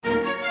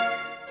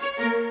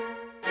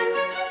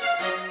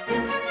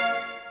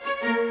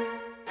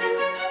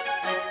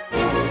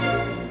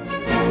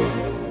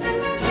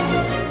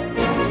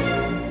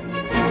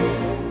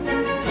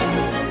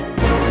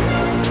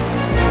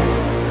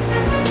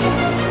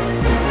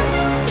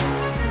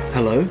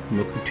Hello, and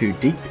welcome to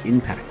Deep In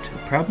Pact, a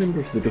proud member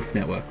of the Duff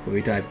Network, where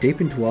we dive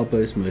deep into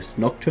Wildbow's most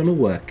nocturnal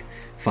work,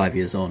 5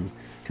 years on.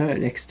 Coming up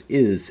next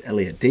is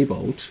Elliot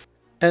Diebold.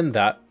 And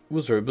that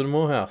was Ruben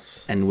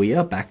Morehouse. And we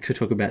are back to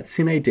talk about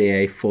Sine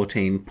Die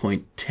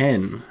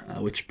 14.10,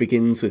 which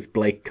begins with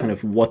Blake kind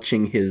of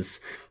watching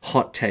his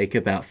hot take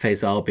about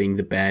Faysal being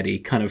the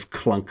baddie kind of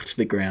clunk to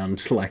the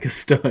ground like a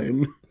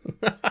stone.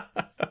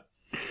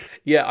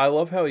 Yeah, I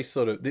love how he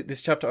sort of...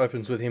 This chapter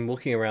opens with him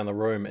looking around the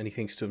room and he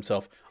thinks to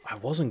himself, I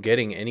wasn't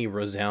getting any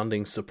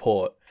resounding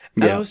support.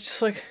 And I was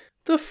just like,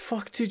 the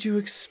fuck did you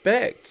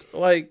expect?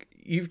 Like,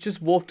 you've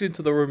just walked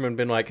into the room and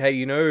been like, hey,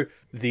 you know,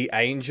 the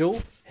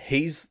angel,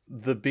 he's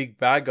the big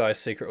bad guy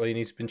secretly and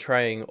he's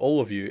betraying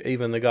all of you,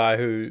 even the guy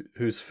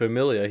who's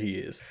familiar he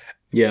is.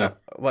 Yeah.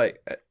 I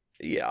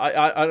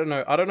don't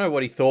know. I don't know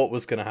what he thought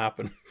was going to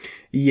happen.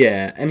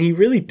 Yeah, and he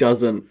really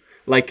doesn't.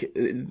 Like,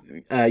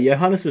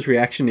 Johannes'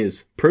 reaction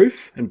is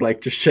proof, and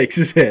Blake just shakes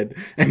his head,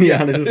 and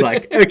Johannes is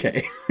like,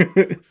 okay.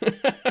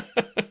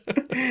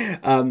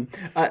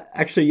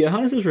 Actually,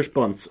 Johannes'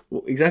 response,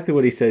 exactly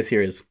what he says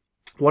here is,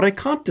 what I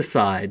can't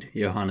decide,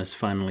 Johannes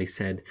finally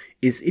said,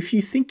 is if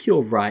you think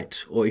you're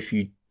right, or if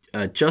you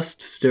are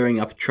just stirring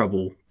up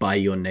trouble by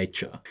your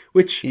nature.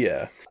 Which,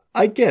 yeah,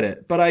 I get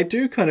it, but I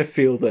do kind of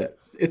feel that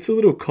it's a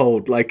little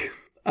cold. Like,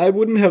 I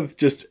wouldn't have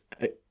just...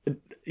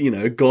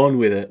 gone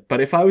with it.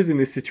 But if I was in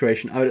this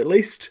situation, I would at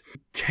least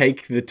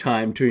take the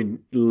time to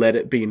let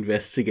it be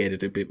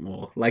investigated a bit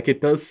more. Like,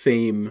 it does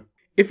seem,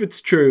 if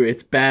it's true,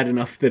 it's bad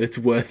enough that it's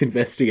worth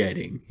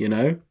investigating, you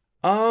know?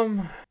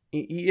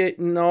 Yeah,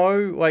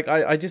 no, like,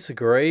 I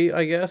disagree,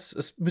 I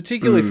guess,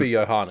 particularly for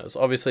Johannes.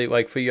 Obviously,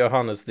 like, for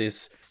Johannes,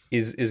 this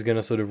is going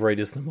to sort of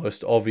read as the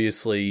most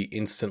obviously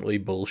instantly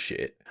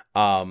bullshit.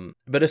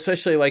 But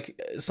especially,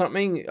 like,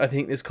 something I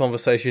think this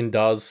conversation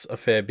does a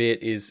fair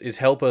bit is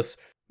help us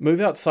move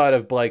outside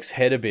of Blake's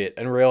head a bit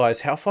and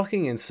realize how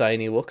fucking insane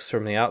he looks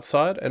from the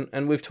outside.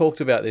 And we've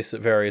talked about this at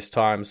various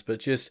times,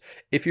 but just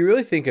if you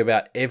really think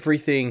about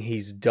everything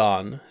he's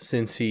done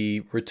since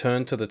he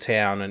returned to the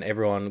town and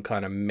everyone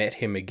kind of met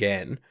him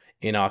again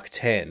in Arc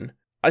 10,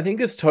 I think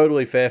it's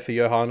totally fair for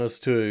Johannes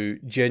to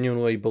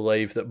genuinely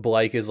believe that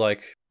Blake is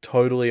like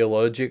totally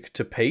allergic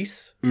to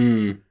peace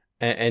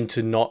and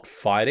to not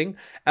fighting.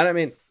 And I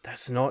mean,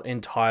 that's not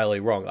entirely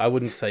wrong. I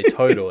wouldn't say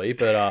totally,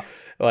 but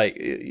like,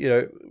 you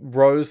know,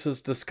 Rose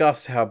has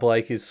discussed how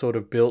Blake is sort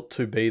of built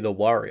to be the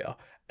warrior.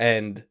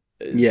 And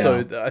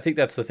so I think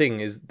that's the thing,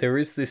 is there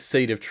is this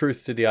seed of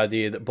truth to the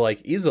idea that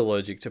Blake is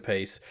allergic to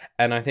peace.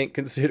 And I think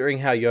considering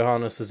how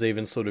Johannes has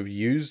even sort of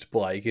used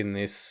Blake in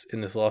this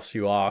last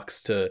few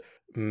arcs to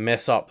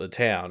mess up the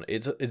town,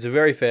 it's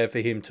very fair for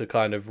him to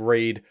kind of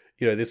read,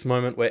 you know, this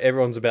moment where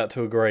everyone's about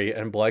to agree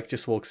and Blake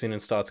just walks in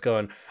and starts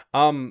going,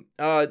 Faysal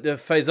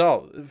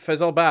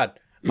bad.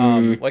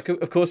 Like,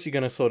 of course you're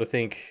going to sort of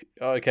think,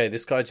 oh, okay,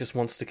 this guy just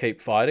wants to keep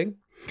fighting.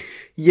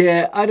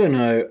 Yeah, I don't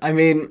know. I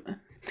mean,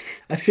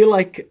 I feel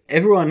like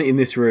everyone in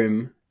this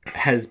room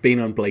has been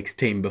on Blake's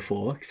team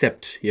before,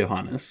 except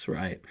Johannes,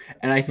 right?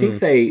 And I think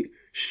they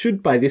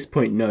should by this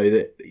point know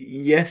that,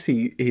 yes,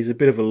 he's a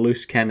bit of a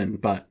loose cannon,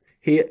 but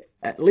he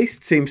at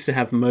least seems to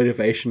have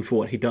motivation for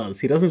what he does.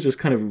 He doesn't just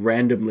kind of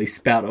randomly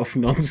spout off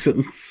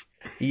nonsense.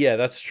 Yeah,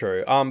 that's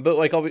true. But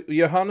like,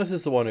 Johannes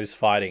is the one who's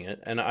fighting it,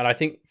 and I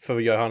think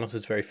for Johannes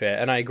it's very fair.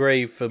 And I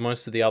agree for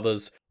most of the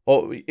others,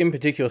 or in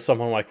particular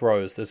someone like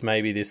Rose, there's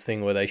maybe this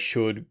thing where they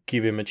should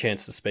give him a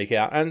chance to speak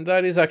out, and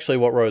that is actually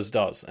what Rose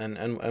does,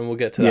 and we'll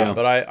get to that. Yeah.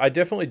 But I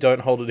definitely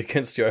don't hold it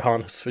against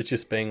Johannes for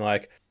just being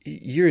like,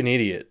 you're an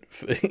idiot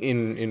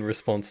in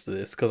response to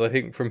this, because I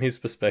think from his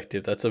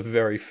perspective that's a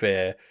very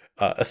fair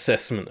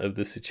assessment of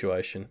the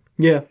situation.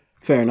 Yeah,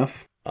 fair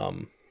enough.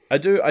 I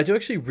do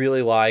actually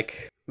really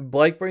like,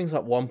 Blake brings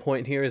up one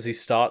point here as he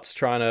starts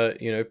trying to,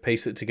 you know,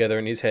 piece it together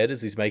in his head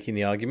as he's making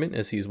the argument,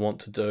 as he's wont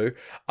to do,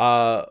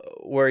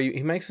 where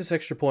he makes this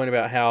extra point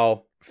about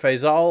how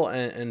Faysal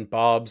and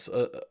Barbs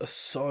are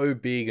so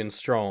big and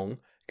strong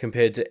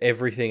compared to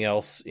everything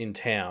else in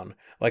town.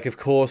 Like, of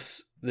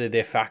course,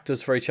 they're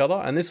factors for each other,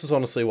 and this was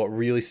honestly what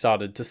really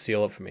started to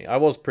seal it for me. I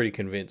was pretty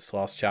convinced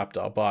last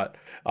chapter, but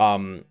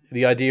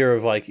the idea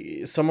of, like,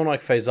 someone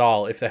like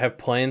Faysal, if they have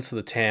plans for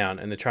the town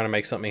and they're trying to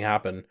make something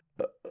happen,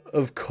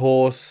 of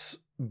course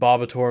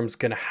Barbatorum's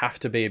going to have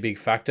to be a big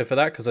factor for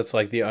that, because that's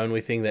like the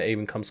only thing that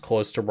even comes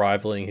close to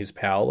rivaling his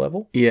power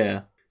level.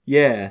 Yeah,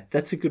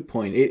 that's a good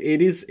point.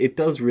 It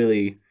does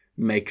really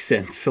make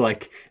sense.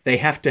 Like, they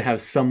have to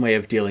have some way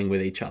of dealing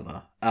with each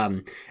other.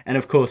 And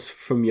of course,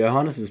 from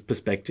Johannes'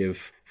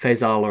 perspective,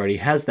 Faysal already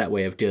has that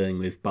way of dealing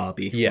with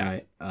Barbie. Yeah.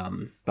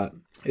 Right? But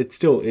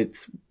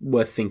it's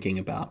worth thinking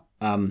about.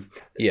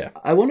 Yeah.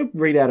 I want to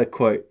read out a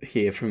quote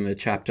here from the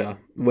chapter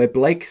where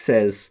Blake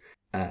says,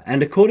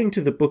 and according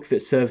to the book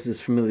that serves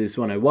as Familiars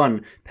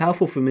 101,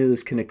 powerful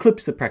familiars can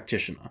eclipse the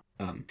practitioner.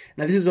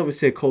 Now, this is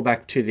obviously a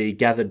callback to the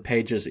Gathered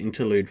Pages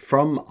interlude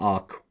from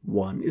Arc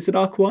 1. Is it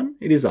Arc 1?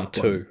 It is Arc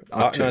 2.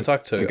 1. Arc 2. No, it's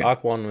Arc 2. Okay.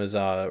 Arc 1 was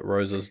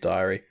Rosa's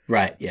diary.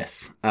 Right,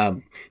 yes.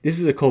 This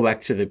is a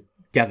callback to the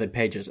gathered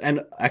pages.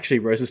 And actually,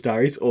 Rose's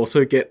diaries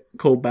also get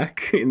called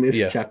back in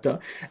this chapter,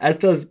 as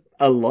does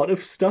a lot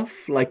of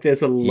stuff. Like,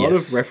 there's a lot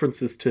of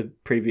references to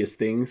previous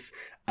things.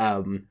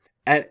 And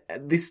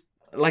this,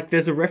 like,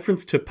 there's a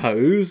reference to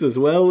Pose as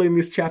well in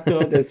this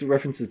chapter. There's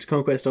references to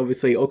Conquest,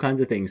 obviously, all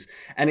kinds of things.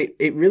 And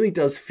it really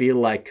does feel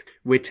like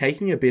we're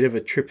taking a bit of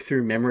a trip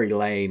through memory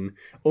lane,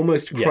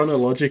 almost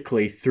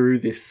chronologically through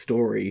this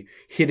story,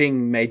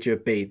 hitting major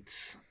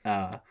beats,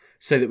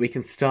 so that we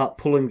can start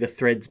pulling the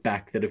threads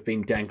back that have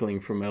been dangling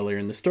from earlier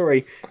in the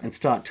story and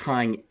start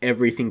tying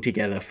everything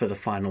together for the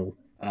final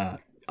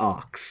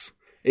arcs.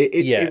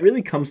 It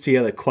really comes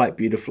together quite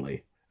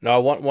beautifully.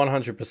 No,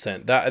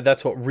 100%.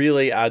 That's what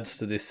really adds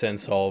to this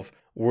sense of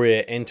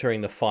we're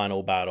entering the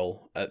final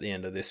battle at the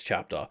end of this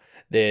chapter.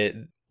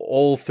 There,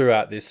 all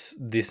throughout this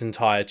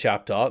entire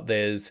chapter,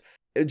 there's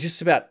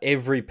just about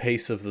every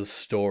piece of the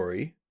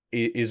story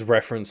is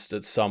referenced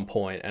at some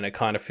point, and it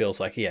kind of feels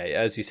like,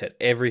 as you said,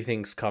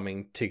 everything's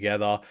coming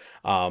together.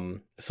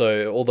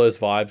 So all those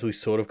vibes we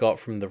sort of got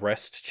from the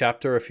Rest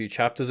chapter a few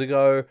chapters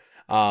ago,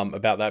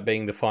 about that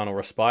being the final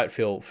respite,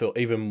 feel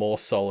even more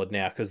solid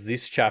now, because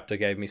this chapter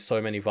gave me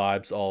so many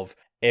vibes of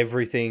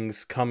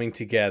everything's coming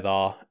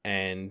together,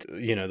 and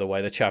the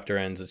way the chapter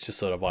ends, it's just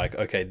sort of like,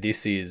 okay,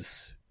 this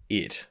is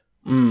it.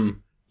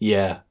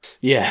 Yeah,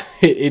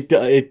 it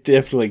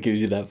definitely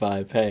gives you that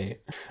vibe. Hey,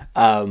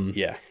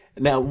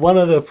 Now, one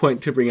other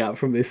point to bring up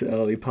from this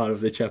early part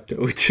of the chapter,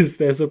 which is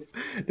there's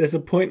a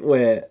point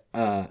where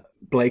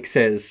Blake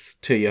says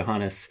to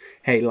Johannes,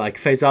 hey, like,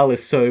 Faysal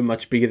is so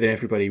much bigger than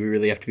everybody, we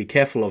really have to be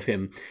careful of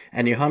him.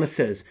 And Johannes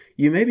says,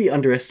 you may be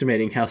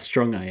underestimating how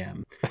strong I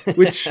am.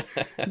 Which,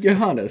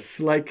 Johannes,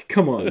 like,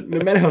 come on, no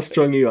matter how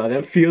strong you are,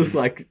 that feels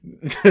like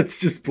that's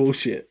just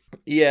bullshit.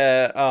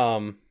 Yeah,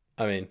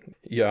 I mean,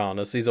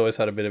 Johannes, he's always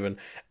had a bit of an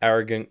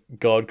arrogant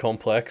god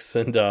complex,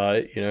 and,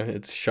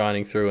 it's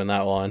shining through in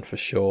that line for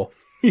sure.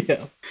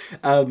 Yeah.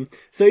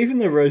 So even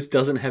though Rose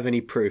doesn't have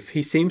any proof,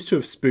 he seems to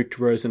have spooked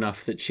Rose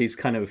enough that she's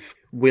kind of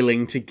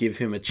willing to give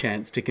him a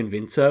chance to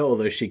convince her,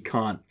 although she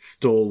can't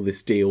stall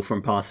this deal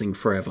from passing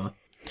forever.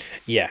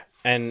 Yeah,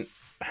 and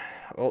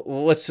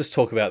let's just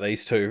talk about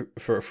these two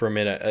for a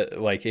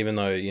minute. Like, even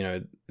though,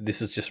 this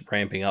is just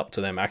ramping up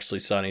to them actually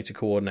starting to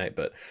coordinate,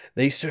 but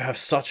these two have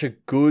such a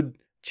good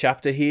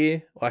chapter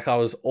here. Like, I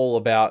was all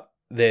about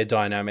their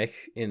dynamic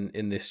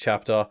in this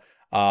chapter.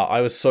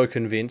 I was so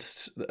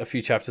convinced a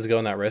few chapters ago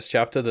in that Rest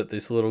chapter that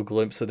this little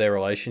glimpse of their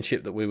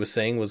relationship that we were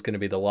seeing was going to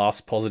be the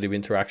last positive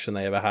interaction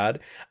they ever had.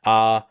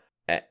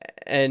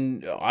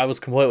 And I was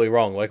completely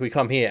wrong. Like, we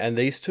come here and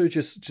these two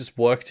just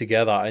work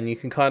together, and you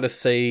can kind of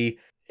see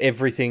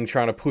everything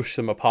trying to push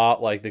them apart.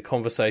 Like, the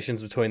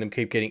conversations between them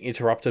keep getting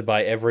interrupted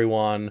by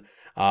everyone.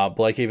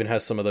 Blake even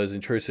has some of those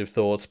intrusive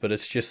thoughts, but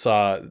it's just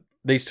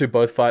these two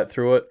both fight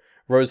through it.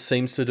 Rose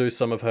seems to do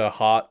some of her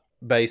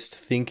heart-based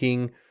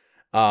thinking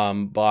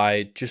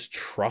by just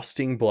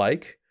trusting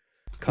Blake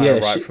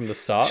from the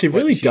start. She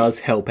really does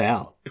help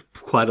out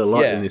quite a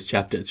lot in this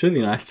chapter. It's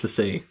really nice to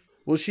see.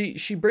 Well,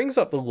 she brings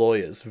up the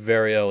lawyers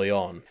very early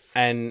on,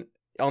 and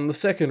on the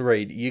second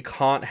read, you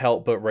can't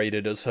help but read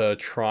it as her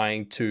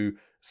trying to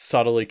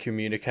subtly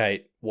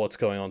communicate what's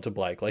going on to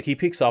Blake. Like, he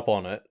picks up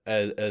on it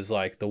as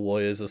like the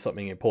lawyers are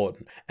something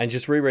important, and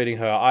just rereading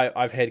her,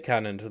 I've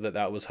headcanoned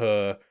that was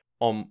her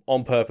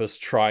on purpose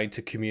trying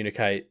to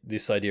communicate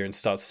this idea and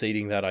start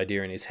seeding that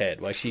idea in his head.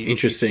 Like, she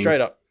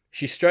straight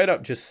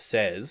up just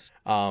says,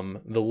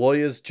 the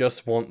lawyers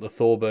just want the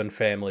Thorburn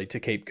family to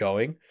keep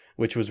going,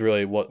 which was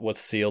really what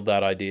sealed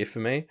that idea for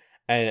me.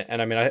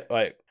 And I mean,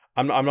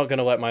 I'm not going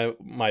to let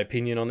my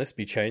opinion on this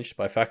be changed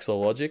by facts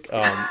or logic.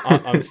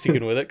 I'm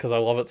sticking with it because I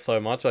love it so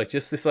much. Like,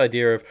 just this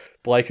idea of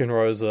Blake and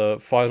Rose are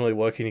finally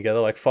working together.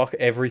 Like, fuck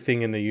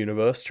everything in the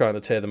universe trying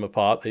to tear them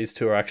apart. These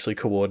two are actually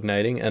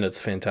coordinating, and it's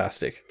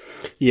fantastic.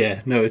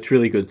 Yeah, no, it's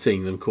really good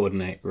seeing them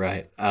coordinate,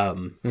 right?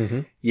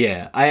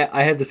 Yeah,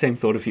 I had the same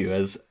thought of you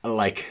as,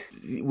 like,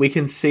 we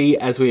can see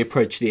as we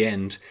approach the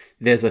end,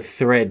 there's a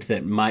thread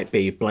that might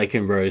be Blake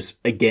and Rose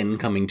again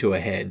coming to a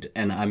head,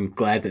 and I'm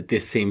glad that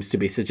this seems to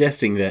be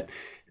suggesting that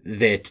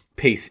their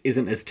piece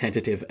isn't as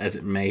tentative as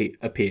it may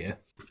appear.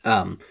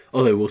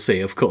 Although we'll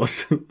see, of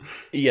course.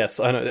 Yes,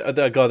 I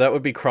know. God, that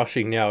would be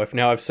crushing now. If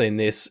now I've seen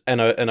this,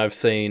 and I've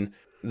seen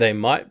they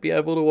might be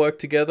able to work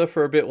together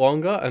for a bit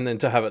longer, and then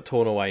to have it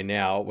torn away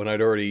now when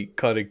I'd already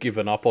kind of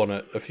given up on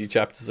it a few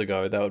chapters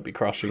ago, that would be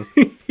crushing.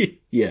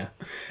 Yeah.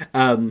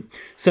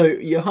 So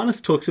Johannes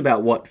talks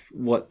about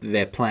what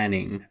they're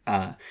planning,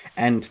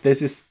 and there's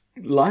this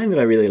line that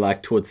I really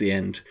like towards the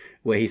end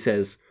where he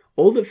says,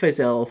 all that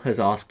Faysal has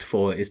asked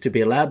for is to be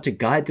allowed to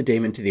guide the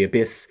demon to the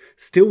abyss,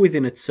 still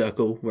within its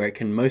circle where it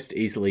can most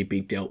easily be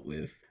dealt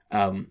with.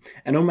 And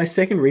on my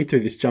second read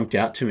through, this jumped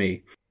out to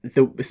me,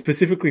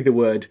 specifically the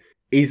word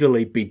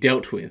easily be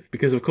dealt with,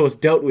 because of course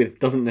dealt with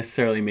doesn't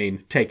necessarily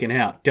mean taken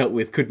out. Dealt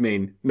with could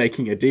mean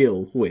making a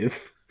deal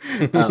with,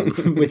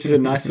 which is a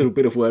nice little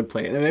bit of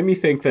wordplay. And it made me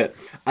think that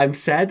I'm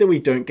sad that we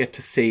don't get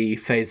to see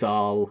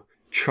Faysal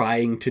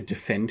trying to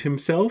defend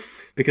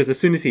himself, because as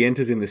soon as he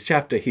enters in this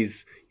chapter,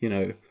 he's,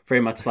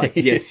 very much like,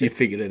 yes, you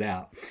figured it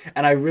out.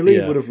 And I really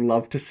would have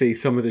loved to see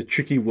some of the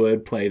tricky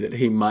wordplay that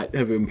he might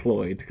have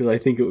employed, because I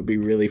think it would be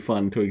really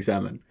fun to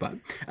examine. But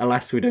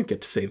alas, we don't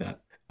get to see that.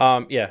 I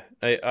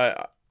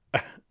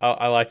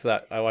like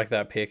that. I like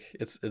that pick.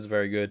 It's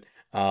very good.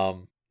 I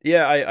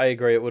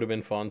agree. It would have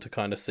been fun to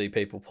kind of see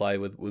people play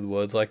with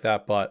words like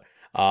that, but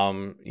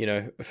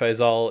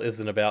Faysal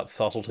isn't about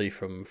subtlety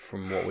from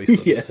what we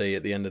sort of see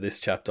at the end of this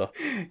chapter.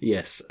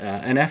 Yes,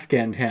 an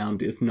Afghan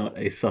hound is not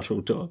a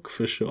subtle dog,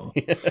 for sure.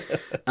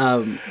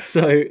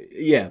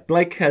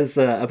 Blake has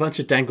a bunch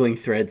of dangling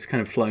threads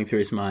kind of flowing through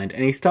his mind,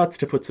 and he starts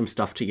to put some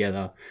stuff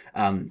together.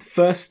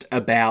 First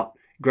about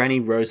Granny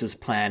Rose's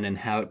plan and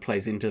how it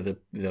plays into the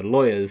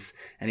lawyers,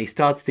 and he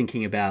starts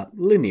thinking about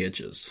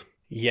lineages.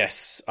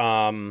 Yes.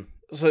 So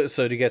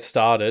to get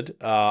started,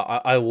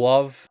 I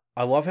love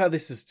how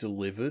this is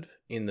delivered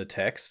in the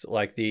text.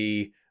 Like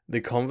the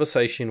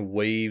conversation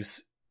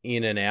weaves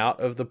in and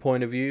out of the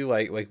point of view.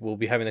 Like we'll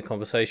be having a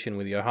conversation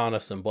with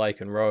Johannes and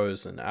Blake and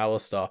Rose and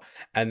Alistair,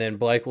 and then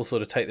Blake will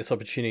sort of take this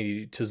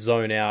opportunity to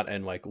zone out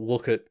and like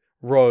look at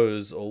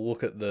Rose or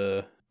look at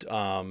the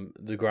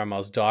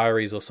grandma's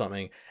diaries or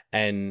something,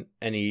 and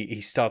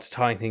he starts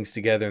tying things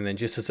together, and then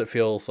just as it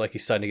feels like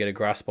he's starting to get a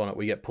grasp on it,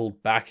 we get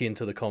pulled back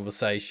into the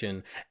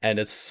conversation, and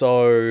it's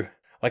so...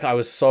 Like, I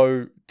was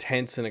so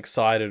tense and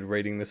excited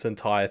reading this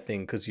entire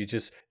thing, because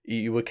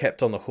you were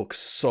kept on the hook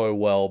so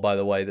well by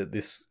the way that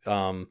this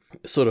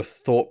sort of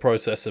thought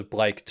process of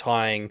Blake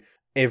tying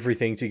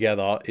everything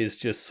together is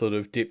just sort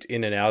of dipped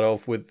in and out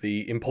of with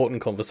the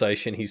important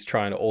conversation he's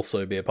trying to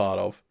also be a part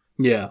of.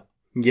 Yeah,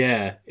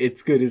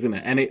 it's good, isn't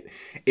it? And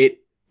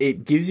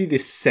it gives you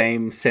this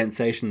same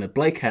sensation that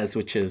Blake has,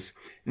 which is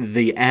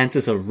the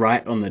answers are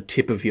right on the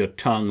tip of your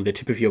tongue, the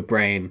tip of your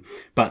brain,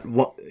 but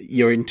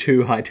you're in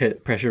too high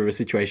pressure of a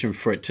situation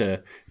for it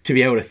to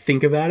be able to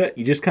think about it.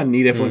 You just kind of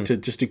need everyone to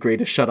just agree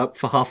to shut up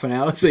for half an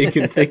hour so you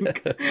can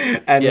think.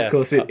 And of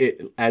course,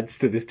 it adds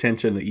to this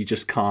tension that you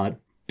just can't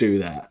do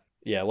that.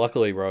 Yeah,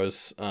 luckily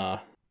Rose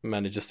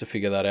manages to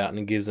figure that out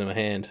and gives him a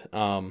hand.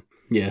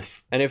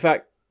 Yes. And in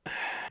fact...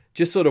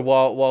 Just sort of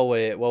while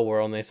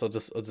we're on this, I'll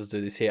just do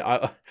this here.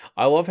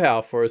 I love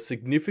how for a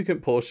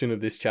significant portion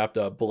of this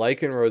chapter,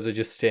 Blake and Rose are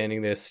just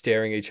standing there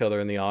staring each other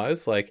in the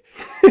eyes, like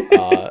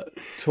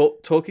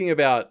talking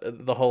about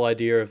the whole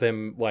idea of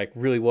them like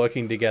really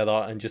working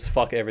together and just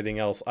fuck everything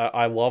else.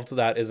 I loved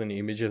that as an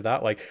image of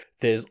that. Like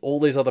there's all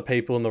these other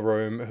people in the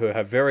room who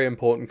have very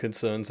important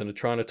concerns and are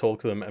trying to talk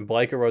to them, and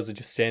Blake and Rose are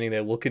just standing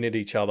there looking at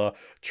each other,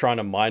 trying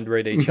to mind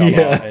read each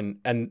other,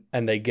 and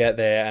they get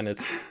there, and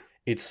it's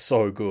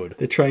so good.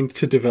 They're trying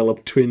to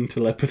develop twin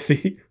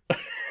telepathy.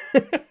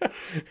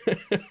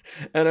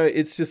 And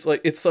it's just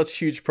like, it's such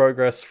huge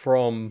progress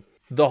from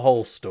the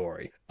whole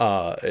story.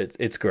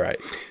 It's great.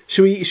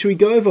 Should we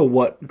go over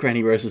what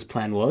Granny Rose's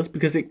plan was?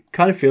 Because it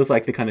kind of feels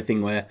like the kind of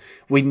thing where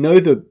we know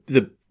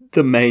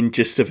the main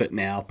gist of it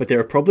now, but there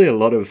are probably a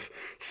lot of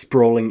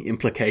sprawling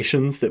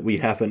implications that we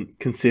haven't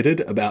considered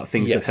about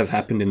things that have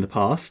happened in the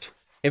past.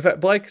 In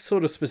fact, Blake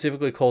sort of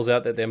specifically calls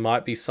out that there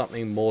might be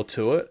something more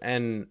to it,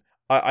 and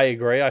I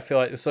agree. I feel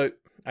like... So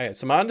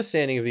my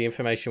understanding of the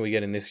information we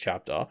get in this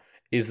chapter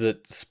is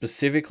that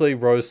specifically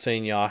Rose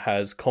Senior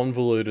has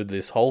convoluted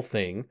this whole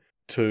thing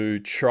to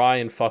try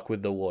and fuck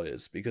with the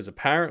lawyers, because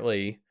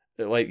apparently,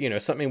 like,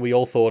 something we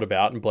all thought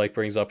about and Blake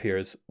brings up here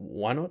is,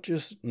 why not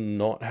just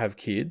not have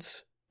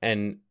kids?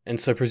 And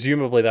so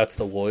presumably that's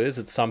the lawyers.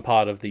 It's some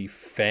part of the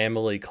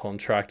family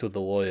contract with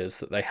the lawyers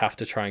that they have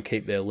to try and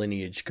keep their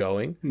lineage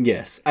going.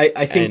 Yes.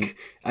 I think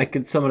I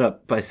could sum it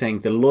up by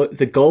saying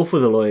the goal for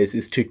the lawyers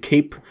is to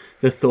keep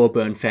the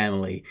Thorburn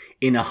family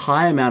in a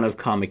high amount of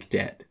karmic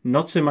debt.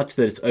 Not so much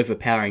that it's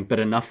overpowering, but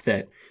enough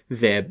that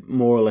they're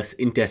more or less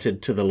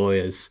indebted to the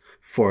lawyers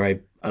for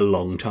a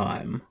long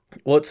time.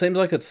 Well, it seems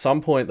like at some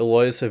point the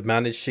lawyers have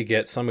managed to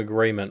get some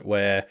agreement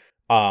where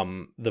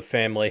the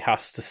family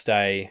has to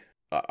stay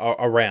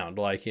around,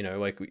 like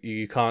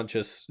you can't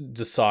just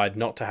decide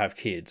not to have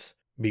kids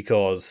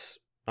because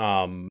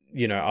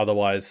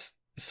otherwise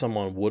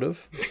someone would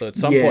have. So at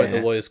some point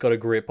the lawyers got a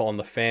grip on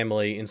the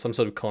family in some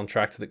sort of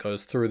contract that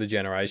goes through the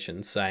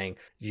generations, saying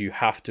you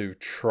have to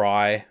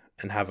try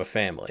and have a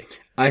family.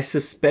 I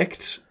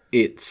suspect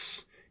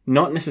it's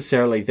not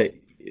necessarily that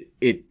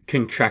it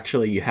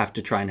contractually you have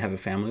to try and have a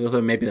family, although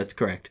maybe that's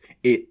correct.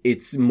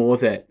 It's more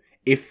that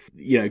if,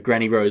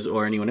 Granny Rose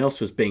or anyone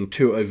else was being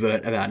too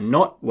overt about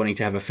not wanting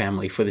to have a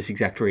family for this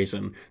exact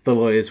reason, the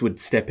lawyers would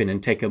step in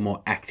and take a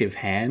more active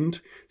hand.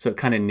 So it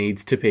kind of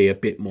needs to be a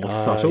bit more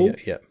subtle.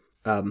 Yeah.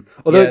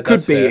 Although it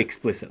could be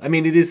explicit. I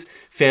mean, it is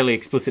fairly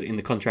explicit in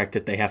the contract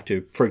that they have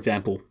to, for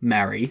example,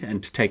 marry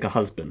and take a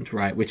husband,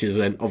 right? Which is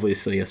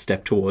obviously a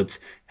step towards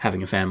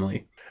having a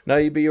family.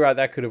 No, but you're right.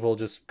 That could have all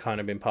just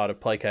kind of been part of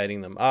placating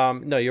them.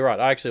 No, you're right.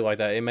 I actually like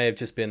that. It may have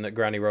just been that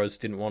Granny Rose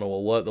didn't want to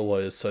alert the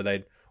lawyers, so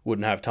they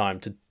wouldn't have time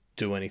to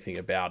do anything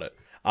about it.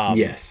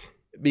 Yes.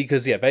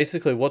 Because,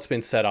 basically what's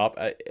been set up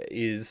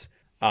is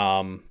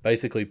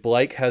Basically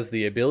Blake has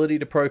the ability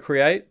to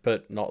procreate,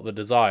 but not the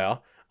desire.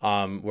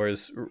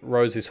 Whereas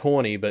Rose is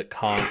horny but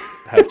can't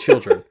have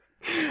children.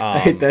 I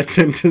hate that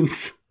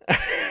sentence.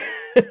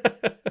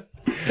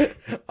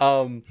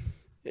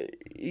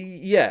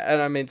 Yeah,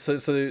 and I mean, so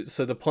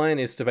the plan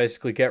is to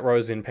basically get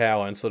Rose in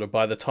power, and sort of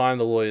by the time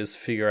the lawyers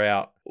figure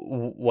out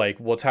like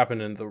what's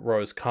happened and that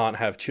Rose can't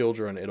have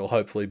children, it'll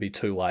hopefully be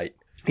too late.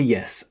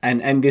 Yes,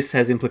 and this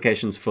has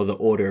implications for the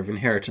order of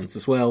inheritance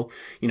as well.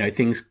 You know,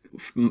 things,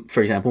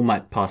 for example,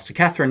 might pass to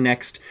Catherine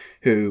next,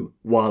 who,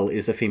 while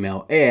is a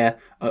female heir,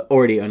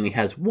 already only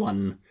has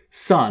one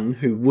son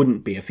who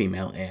wouldn't be a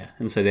female heir,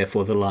 and so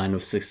therefore the line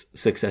of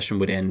succession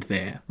would end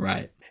there,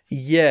 right?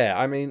 Yeah,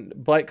 I mean,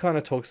 Blake kind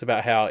of talks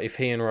about how if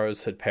he and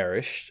Rose had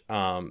perished,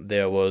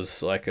 there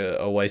was like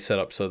a way set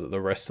up so that the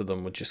rest of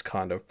them would just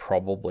kind of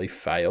probably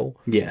fail.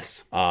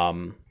 Yes.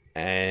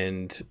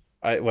 And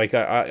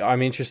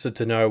I'm interested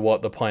to know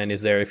what the plan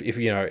is there.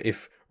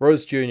 If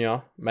Rose Jr.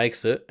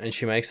 makes it and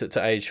she makes it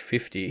to age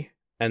 50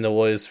 and the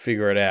lawyers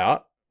figure it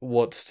out,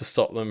 what's to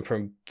stop them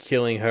from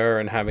killing her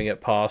and having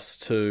it pass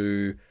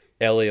to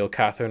Ellie or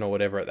Catherine or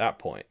whatever at that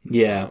point?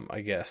 Yeah.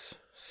 I guess.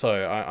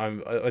 So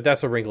I'm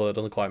that's a wrinkle that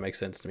doesn't quite make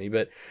sense to me.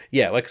 But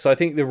yeah, so I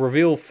think the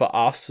reveal for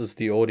us as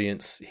the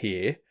audience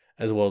here,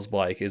 as well as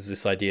Blake, is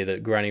this idea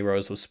that Granny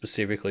Rose was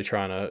specifically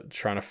trying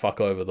to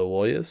fuck over the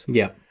lawyers.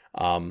 Yeah.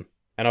 And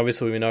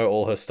obviously we know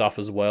all her stuff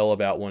as well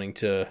about wanting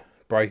to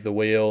break the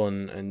wheel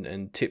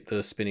and tip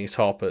the spinning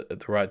top at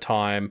the right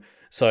time.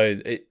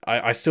 So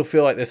I still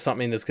feel like there's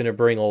something that's going to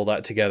bring all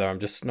that together. I'm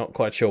just not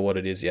quite sure what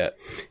it is yet.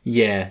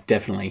 Yeah,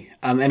 definitely.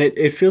 And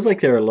it feels like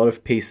there are a lot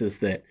of pieces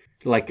that,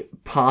 like,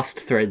 past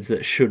threads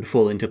that should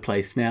fall into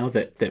place now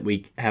that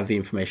we have the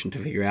information to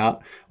figure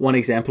out. One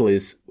example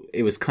is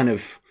it was kind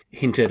of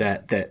hinted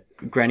at that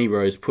Granny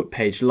Rose put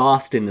Paige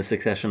last in the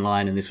succession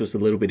line, and this was a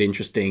little bit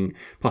interesting,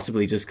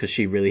 possibly just because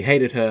she really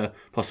hated her,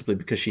 possibly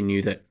because she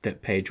knew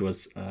that Paige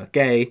was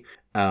gay,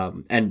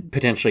 and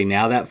potentially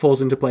now that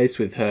falls into place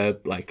with her,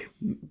 like,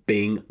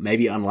 being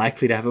maybe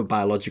unlikely to have a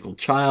biological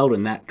child,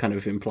 and that kind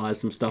of implies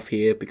some stuff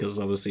here, because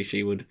obviously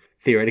she would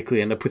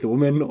theoretically end up with a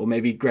woman, or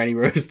maybe Granny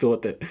Rose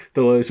thought that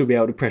the lawyers would be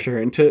able to pressure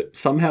her into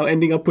somehow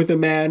ending up with a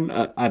man.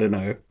 I don't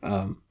know.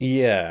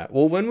 Yeah.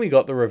 Well, when we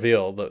got the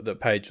reveal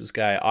that Paige was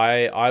gay,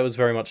 I was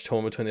very much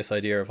torn between this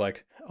idea of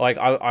like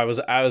I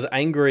was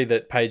angry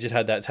that Paige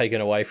had that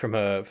taken away from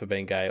her for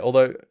being gay,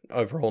 although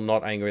overall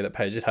not angry that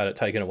Paige had it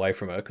taken away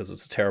from her, because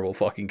it's a terrible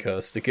fucking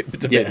curse to be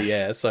the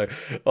heir. So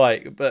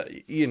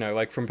but you know,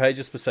 like from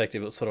Paige's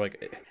perspective, it's sort of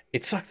like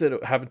it sucked that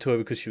it happened to her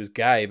because she was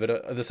gay, but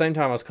at the same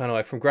time I was kind of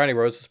like, from Granny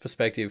Rose's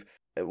perspective,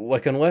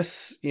 like,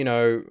 unless, you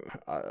know,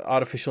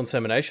 artificial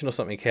insemination or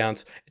something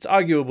counts, it's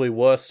arguably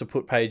worse to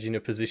put Paige in a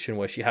position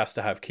where she has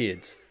to have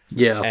kids.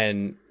 Yeah.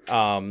 And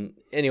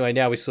anyway,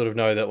 now we sort of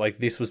know that, like,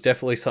 this was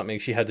definitely something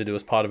she had to do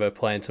as part of her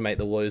plan to make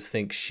the lawyers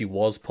think she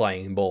was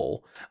playing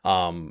ball.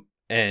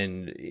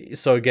 And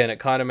so again, it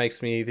kind of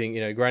makes me think,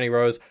 you know, Granny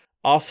Rose,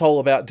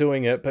 arsehole about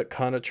doing it, but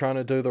kind of trying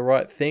to do the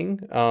right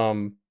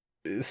thing.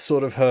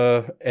 Sort of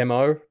her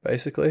MO,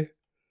 basically.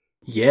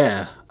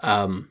 Yeah.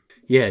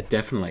 Yeah,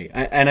 definitely.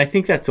 And I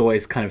think that's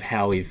always kind of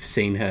how we've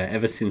seen her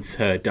ever since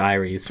her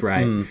diaries,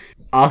 right?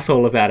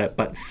 Arsehole about it,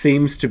 but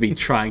seems to be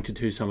trying to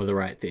do some of the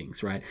right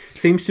things, right?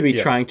 Seems to be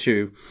trying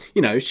to,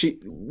 you know,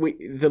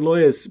 the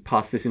lawyers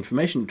pass this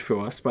information to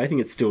us, but I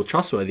think it's still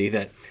trustworthy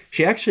that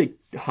she actually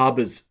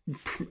harbors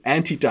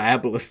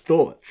anti-Diabolist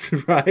thoughts,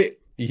 right?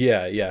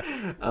 Yeah.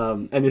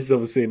 And this is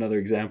obviously another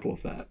example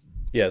of that.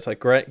 Yeah, it's like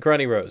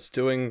Granny Rose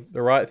doing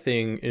the right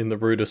thing in the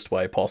rudest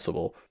way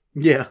possible.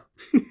 Yeah.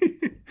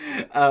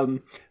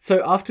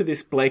 So after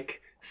this,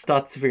 Blake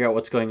starts to figure out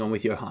what's going on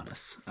with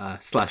Johannes /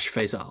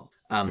 Faysal.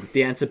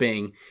 The answer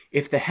being,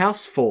 if the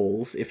house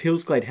falls, if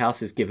Hillsglade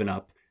House is given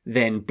up,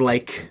 then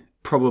Blake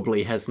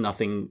probably has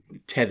nothing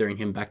tethering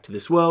him back to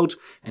this world,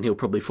 and he'll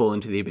probably fall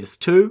into the abyss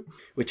too,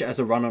 which as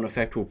a run-on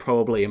effect will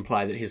probably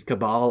imply that his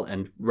cabal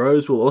and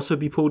Rose will also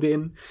be pulled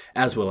in,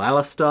 as will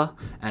Alistair,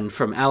 and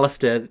from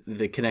Alistair,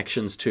 the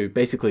connections to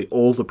basically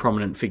all the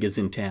prominent figures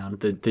in town,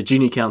 the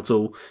Junior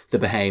Council, the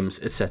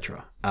Behaims,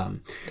 etc.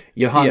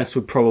 Johannes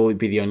would probably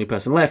be the only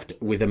person left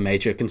with a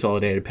major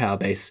consolidated power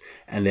base,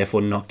 and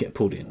therefore not get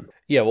pulled in.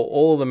 Yeah, well,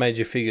 all the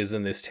major figures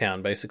in this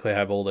town basically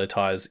have all their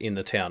ties in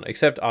the town,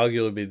 except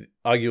arguably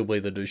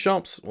the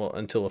Duchamps, well,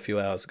 until a few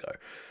hours ago.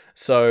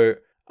 So,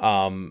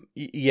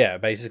 yeah,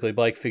 basically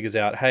Blake figures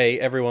out, hey,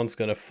 everyone's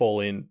going to fall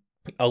in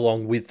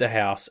along with the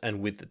house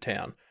and with the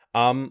town.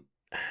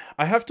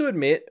 I have to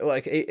admit,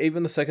 like,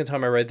 even the second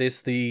time I read this,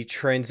 the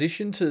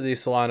transition to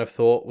this line of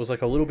thought was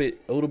like a little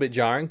bit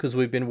jarring, because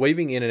we've been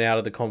weaving in and out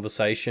of the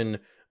conversation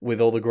with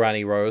all the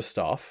Granny Rose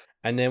stuff,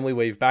 and then we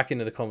weave back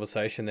into the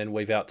conversation, then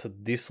weave out to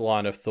this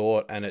line of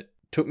thought, and it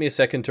took me a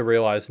second to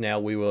realize now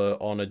we were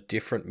on a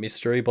different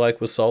mystery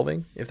Blake was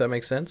solving, if that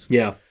makes sense.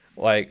 Yeah.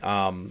 Like,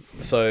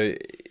 so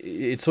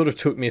it sort of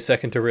took me a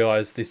second to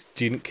realize this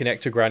didn't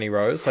connect to Granny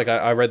Rose. Like,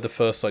 I read the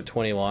first, like,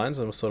 20 lines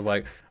and was sort of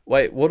like,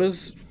 wait, what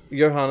does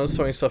Johannes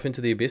throwing stuff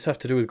into the abyss have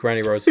to do with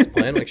Granny Rose's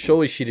plan? Like,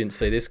 surely she didn't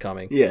see this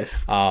coming.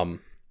 Yes.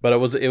 But it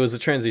was a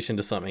transition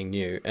to something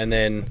new. And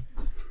then,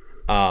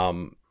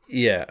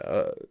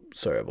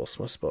 sorry, I've lost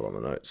my spot on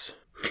the notes.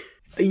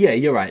 Yeah,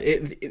 you're right.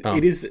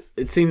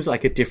 It seems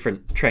like a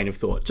different train of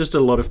thought. Just a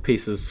lot of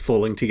pieces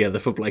falling together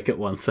for Blake at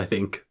once, I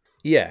think.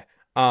 Yeah.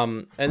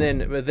 But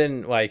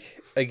then like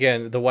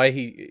again, the way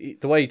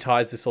he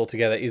ties this all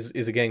together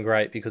is again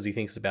great because he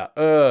thinks about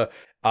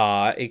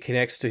it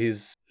connects to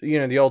his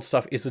the old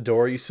stuff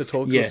Isadora used to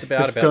talk to us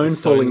about. The stone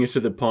falling into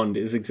the pond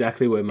is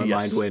exactly where my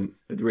mind went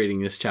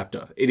reading this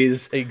chapter. It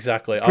is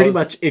exactly pretty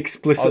much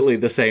explicitly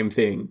the same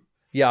thing.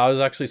 Yeah, I was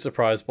actually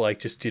surprised Blake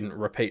just didn't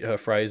repeat her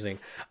phrasing.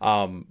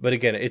 But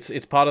again,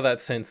 it's part of that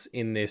sense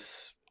in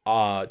this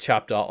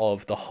chapter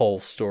of the whole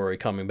story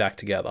coming back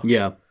together.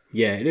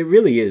 Yeah, it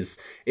really is.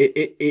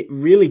 It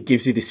really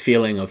gives you this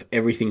feeling of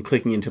everything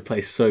clicking into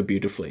place so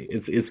beautifully.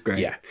 It's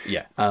great.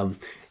 Yeah.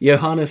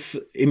 Johannes,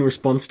 in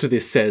response to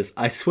this, says,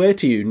 "I swear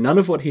to you, none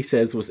of what he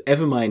says was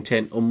ever my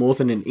intent or more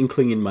than an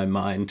inkling in my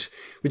mind,"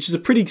 which is a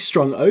pretty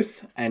strong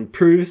oath and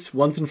proves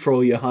once and for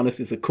all Johannes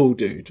is a cool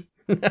dude.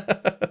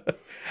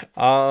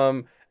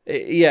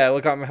 Yeah,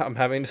 look, I'm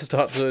having to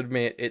start to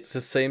admit it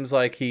just seems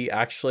like he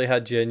actually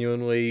had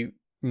genuinely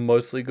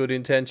mostly good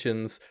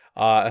intentions,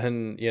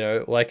 and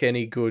like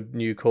any good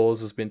new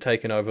cause has been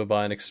taken over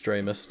by an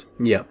extremist.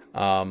 Yeah.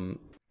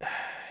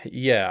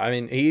 Yeah, I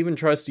mean, he even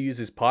tries to use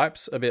his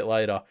pipes a bit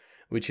later,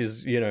 which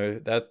is,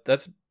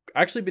 that's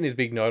actually been his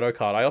big no-no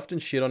card. I often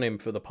shit on him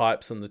for the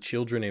pipes and the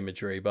children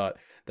imagery, but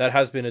that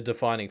has been a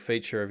defining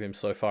feature of him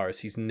so far, is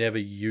he's never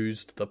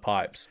used the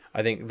pipes.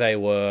 I think they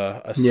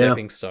were a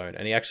stepping stone,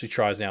 and he actually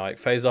tries now. Like,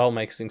 Faysal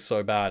makes things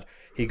so bad,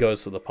 he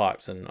goes for the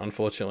pipes, and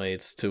unfortunately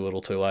it's too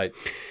little too late.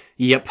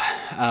 Yep.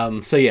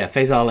 So yeah,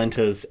 Faysal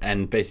enters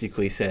and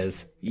basically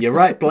says, "You're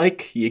right,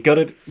 Blake. You got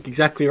it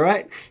exactly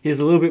right. Here's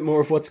a little bit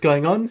more of what's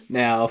going on.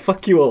 Now,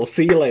 fuck you all.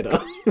 See you later."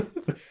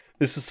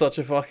 This is such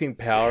a fucking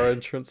power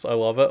entrance. I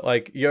love it.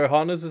 Like,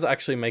 Johannes is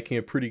actually making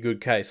a pretty good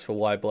case for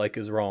why Blake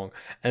is wrong.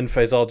 And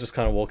Faysal just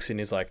kind of walks in.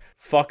 He's like,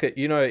 fuck it.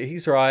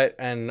 He's right.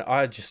 And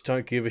I just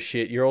don't give a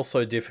shit. You're all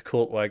so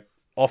difficult. Like,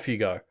 off you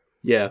go.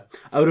 Yeah.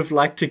 I would have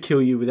liked to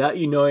kill you without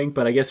you knowing,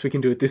 but I guess we can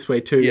do it this way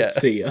too. Yeah.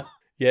 See ya.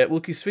 Yeah,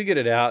 look, he's figured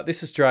it out.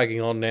 This is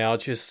dragging on now.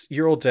 Just,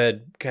 you're all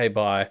dead. Okay,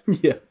 bye.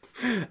 Yeah.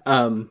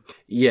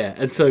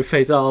 And so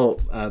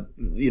Faysal,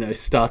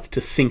 starts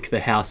to sink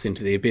the house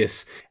into the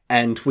abyss.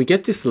 And we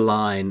get this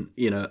line,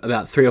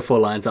 about 3 or 4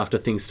 lines after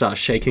things start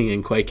shaking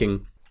and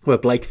quaking, where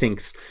Blake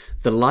thinks,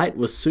 "The light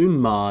was soon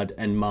marred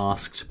and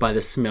masked by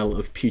the smell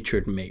of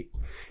putrid meat."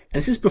 And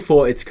this is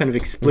before it's kind of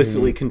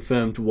explicitly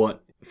confirmed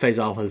what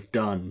Faysal has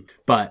done.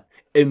 But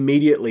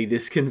immediately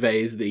this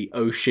conveys the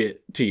oh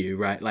shit to you,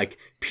 right? Like,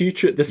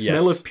 the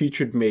smell of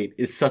putrid meat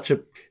is such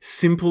a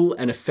simple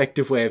and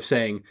effective way of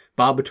saying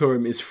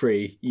Barbatorum is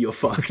free, you're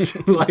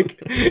fucked.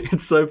 Like,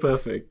 it's so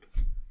perfect.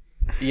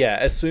 Yeah,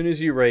 as soon as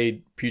you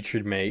read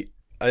putrid meat,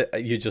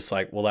 you're just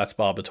like, well, that's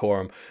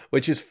Barbatorum,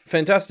 which is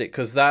fantastic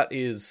because that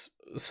is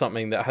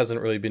something that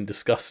hasn't really been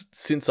discussed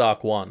since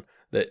Arc 1,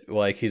 that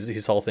like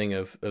his whole thing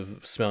of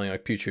smelling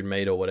like putrid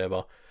meat or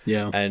whatever.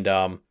 Yeah.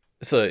 And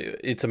so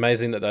it's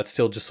amazing that that's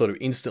still just sort of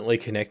instantly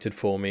connected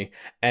for me.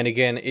 And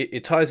again,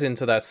 it ties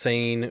into that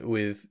scene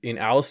in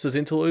Alistair's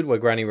interlude where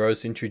Granny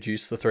Rose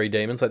introduced the 3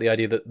 demons. Like, the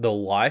idea that the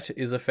light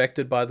is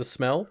affected by the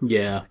smell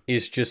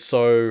is just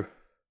so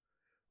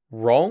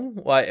wrong,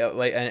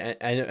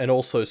 and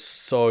also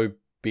so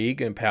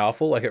big and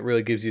powerful. Like, it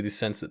really gives you this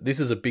sense that this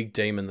is a big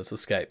demon that's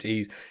escaped.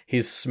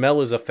 His smell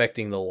is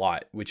affecting the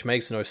light, which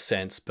makes no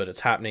sense, but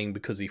it's happening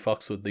because he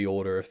fucks with the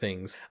order of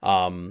things.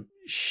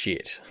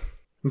 Shit.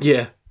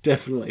 Yeah,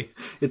 definitely.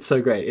 It's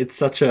so great. It's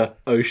such a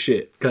oh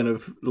shit kind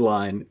of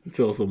line. It's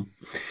awesome.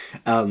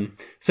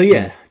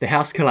 The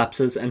house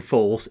collapses and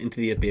falls into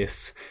the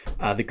abyss.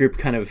 The group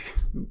kind of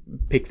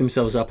pick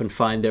themselves up and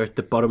find they're at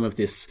the bottom of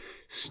this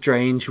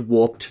strange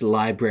warped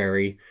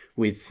library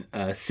with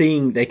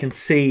they can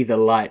see the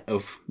light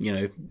of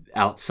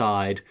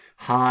outside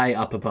high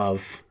up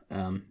above,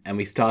 and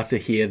we start to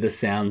hear the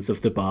sounds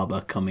of the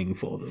barber coming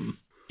for them.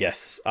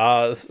 Yes.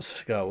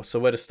 So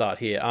where to start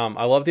here?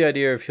 I love the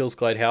idea of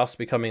Hillsglade House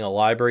becoming a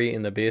library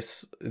in the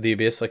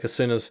abyss. Like, as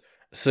soon as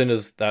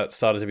that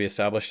started to be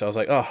established, I was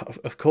like, oh,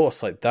 of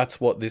course, like,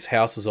 that's what this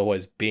house has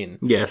always been.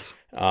 Yes.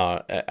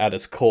 At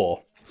its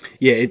core.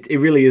 Yeah, it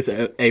really is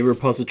a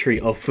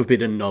repository of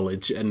forbidden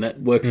knowledge, and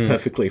that works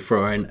perfectly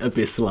for an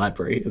abyss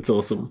library. It's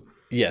awesome.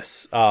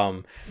 Yes.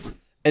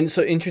 And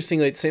so,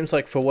 interestingly, it seems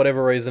like for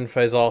whatever reason,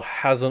 Faysal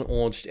hasn't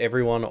launched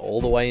everyone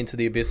all the way into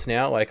the abyss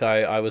now. Like,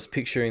 I was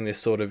picturing this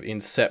sort of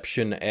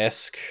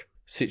Inception-esque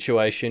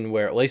situation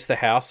where at least the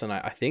house, and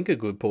I think a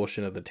good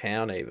portion of the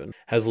town even,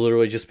 has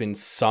literally just been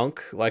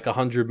sunk like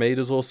 100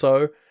 meters or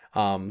so.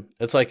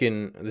 It's like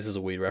this is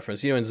a weird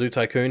reference, in Zoo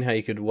Tycoon, how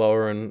you could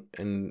lower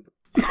and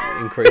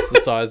increase the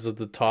size of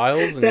the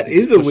tiles. And that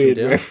is a weird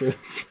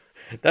reference.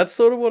 That's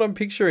sort of what I'm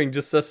picturing,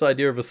 just this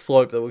idea of a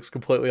slope that looks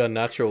completely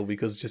unnatural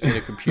because just in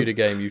a computer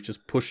game you've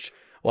just pushed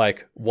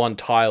like one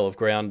tile of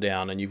ground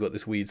down and you've got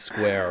this weird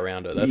square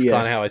around it. That's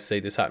kind of how I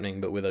see this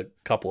happening, but with a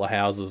couple of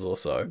houses or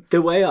so.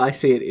 The way I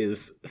see it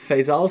is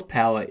Faysal's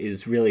power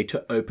is really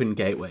to open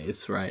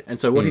gateways, right? And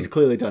so what he's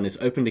clearly done is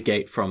opened a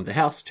gate from the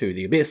house to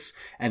the abyss,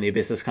 and the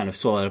abyss has kind of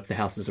swallowed up the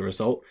house as a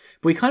result.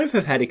 But we kind of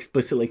have had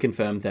explicitly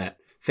confirmed that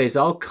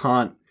Faysal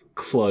can't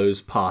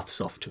close paths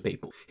off to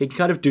people. He can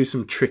kind of do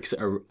some tricks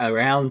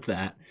around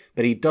that,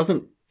 but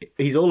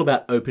he's all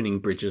about opening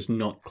bridges,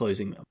 not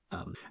closing them.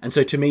 And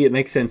so to me, it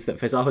makes sense that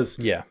Faysal has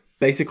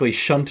basically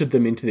shunted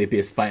them into the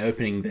abyss by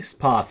opening this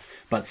path,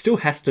 but still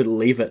has to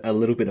leave it a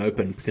little bit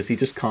open because he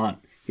just can't.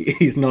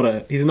 He's not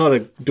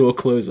a door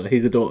closer.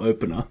 He's a door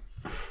opener.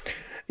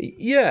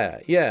 Yeah,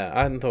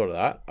 I hadn't thought of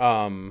that.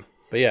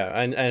 But yeah,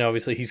 and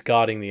obviously he's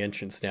guarding the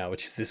entrance now,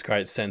 which is this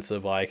great sense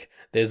of like,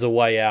 there's a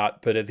way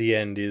out, but at the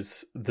end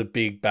is the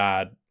big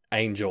bad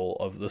angel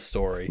of the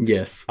story.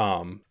 Yes.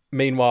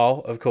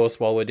 Meanwhile, of course,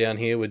 while we're down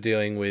here, we're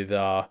dealing with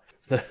the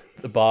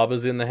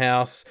barbers in the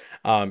house.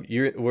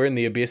 We're in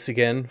the abyss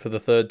again for the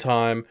third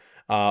time.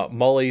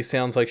 Molly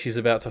sounds like she's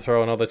about to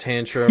throw another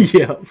tantrum.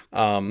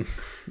 Yeah.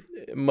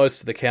 Most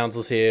of the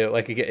councils here,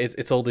 like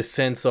it's all this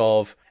sense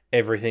of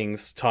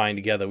everything's tying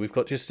together. We've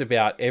got just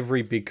about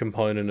every big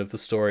component of the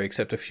story,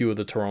 except a few of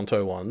the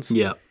Toronto ones,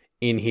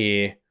 in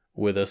here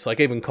with us. Like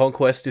even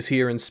Conquest is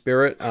here in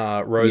spirit.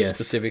 Rose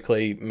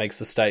specifically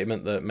makes a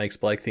statement that makes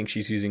Blake think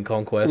she's using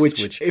Conquest,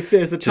 which if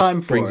there's a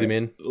time for brings it, him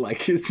in.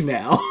 Like it's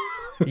now.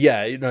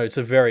 Yeah, it's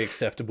a very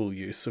acceptable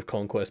use of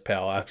Conquest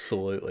power.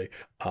 Absolutely.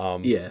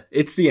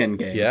 It's the end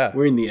game. Yeah,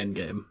 we're in the end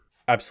game.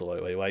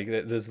 Absolutely. Like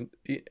there's,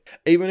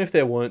 even if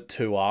there weren't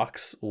 2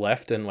 arcs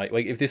left, and like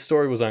if this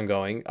story was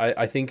ongoing,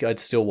 I think I'd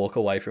still walk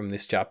away from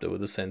this chapter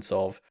with a sense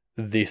of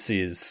this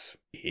is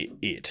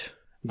it.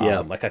 Yeah.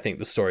 Like I think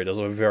the story does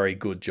a very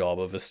good job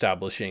of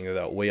establishing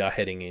that we are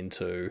heading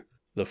into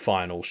the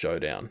final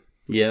showdown.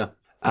 Yeah.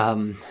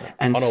 And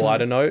on a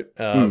lighter note,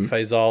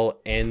 Faysal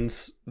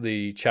ends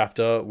the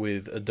chapter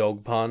with a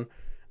dog pun.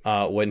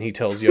 When he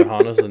tells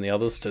Johannes and the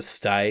others to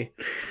stay,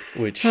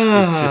 which is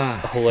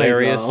just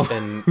hilarious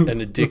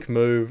and a dick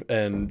move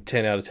and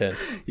 10 out of 10.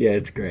 Yeah,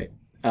 it's great.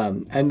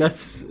 And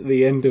that's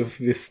the end of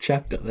this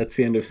chapter. That's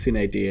the end of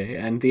Sine Die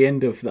and the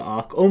end of the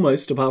arc,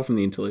 almost, apart from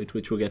the interlude,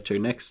 which we'll get to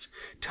next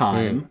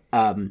time.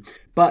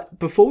 But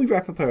before we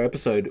wrap up our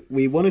episode,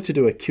 we wanted to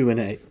do a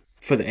Q&A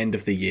for the end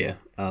of the year.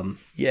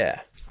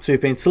 So we've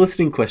been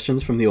soliciting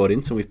questions from the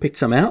audience, and we've picked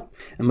some out,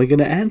 and we're going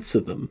to answer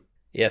them.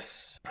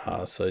 Yes.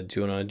 So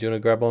do you wanna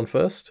grab on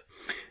first?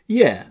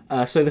 Yeah.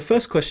 So the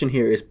first question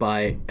here is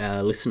by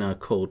a listener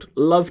called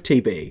Love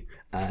TB,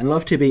 and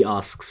Love TB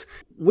asks,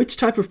 which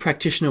type of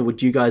practitioner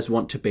would you guys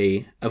want to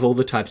be of all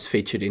the types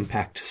featured in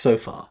Pact so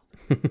far?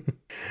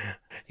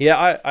 Yeah,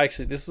 I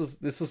actually this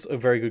was a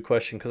very good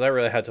question because I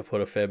really had to put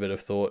a fair bit of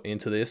thought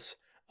into this.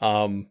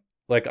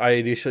 Like I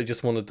initially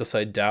just wanted to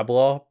say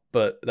dabbler,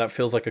 but that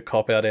feels like a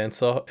cop-out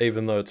answer,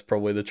 even though it's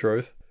probably the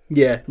truth.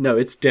 Yeah, no,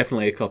 it's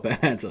definitely a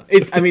cop-out answer.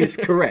 It's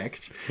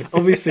correct.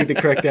 Obviously, the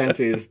correct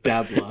answer is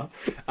dabbler,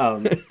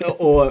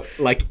 or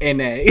like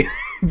NA.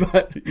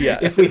 But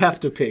if we have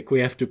to pick, we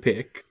have to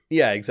pick.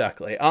 Yeah,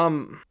 exactly.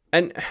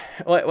 And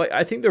like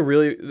I think the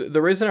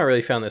reason I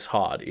really found this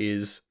hard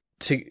is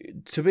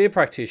to be a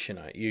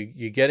practitioner,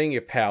 you're getting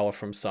your power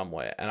from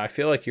somewhere, and I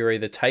feel like you're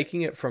either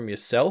taking it from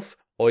yourself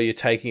or you're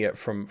taking it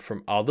from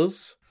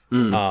others.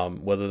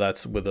 Whether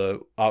that's with a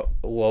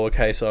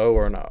lowercase o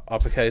or an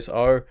uppercase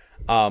o.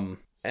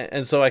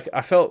 And so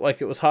I felt like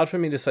it was hard for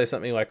me to say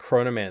something like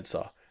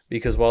chronomancer,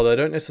 because while they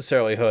don't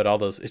necessarily hurt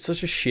others, it's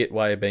such a shit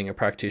way of being a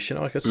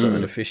practitioner. Like it's so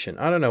inefficient.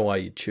 I don't know why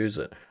you'd choose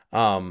it.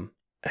 But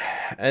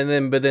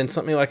then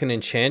something like an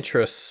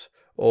enchantress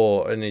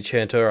or an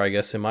enchanter, I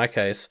guess in my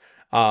case,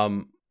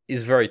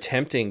 is very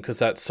tempting because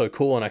that's so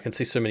cool and I can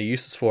see so many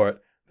uses for it.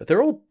 But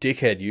they're all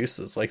dickhead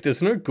uses. Like,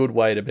 there's no good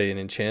way to be an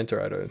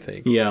enchanter, I don't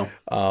think. Yeah.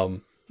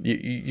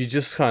 You're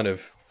just kind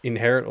of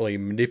inherently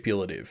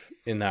manipulative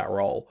in that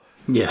role.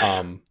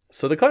 Yes.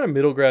 So the kind of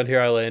middle ground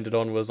here I landed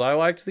on was I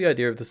liked the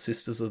idea of the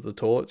Sisters of the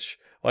Torch.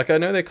 Like, I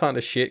know they're kind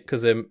of shit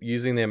because they're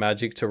using their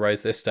magic to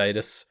raise their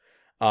status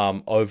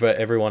over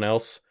everyone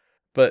else.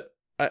 But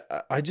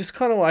I just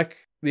kind of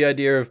like the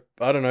idea of,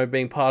 I don't know,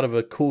 being part of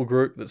a cool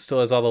group that still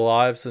has other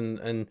lives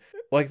and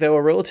like they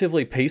were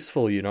relatively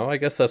peaceful, you know? I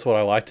guess that's what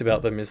I liked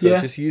about them is they're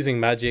just using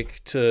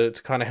magic to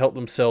kind of help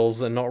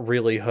themselves and not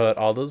really hurt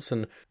others.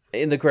 And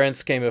in the grand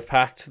scheme of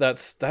Pact,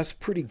 that's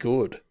pretty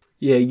good.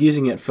 Yeah,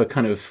 using it for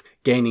kind of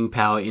gaining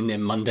power in their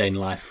mundane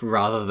life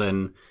rather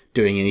than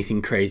doing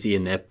anything crazy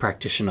in their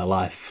practitioner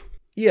life.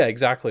 Yeah,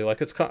 exactly.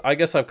 Like I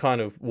guess I've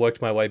kind of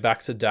worked my way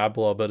back to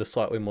Dabbler, but a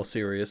slightly more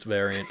serious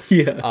variant.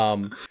 Yeah.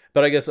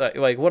 But I guess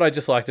like what I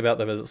just liked about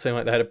them is it seemed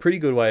like they had a pretty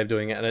good way of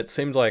doing it, and it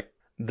seemed like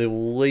the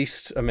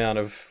least amount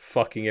of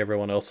fucking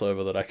everyone else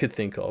over that I could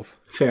think of.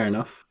 Fair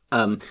enough.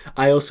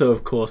 I also,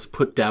 of course,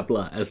 put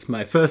Dabbler as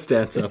my first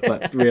answer,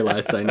 but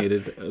realized I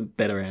needed a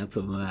better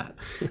answer than that.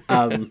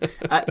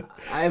 I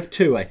have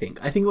two, I think.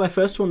 I think my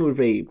first one would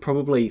be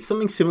probably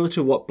something similar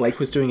to what Blake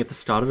was doing at the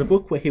start of the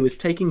book, where he was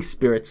taking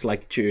spirits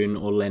like June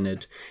or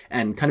Leonard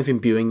and kind of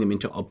imbuing them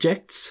into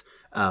objects,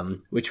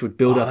 which would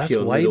build up that's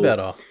your way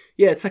better.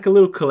 Yeah, it's like a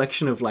little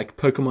collection of like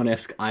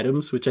Pokemon-esque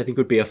items, which I think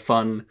would be a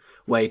fun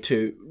way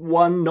to,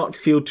 one, not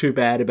feel too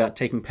bad about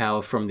taking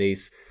power from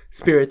these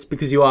spirits,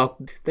 because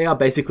they are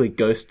basically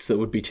ghosts that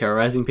would be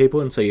terrorizing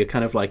people, and so you're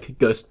kind of like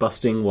ghost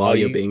busting while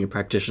you're being a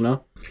practitioner.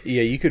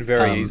 Yeah, you could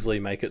very easily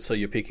make it so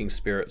you're picking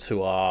spirits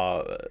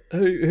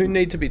who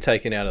need to be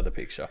taken out of the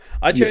picture.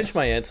 I changed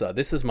my answer.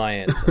 This is my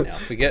answer now.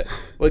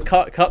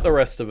 Cut the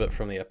rest of it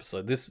from the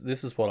episode. This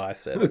is what I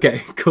said.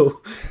 Okay,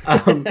 cool.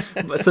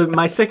 So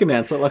my second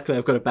answer, luckily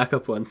I've got a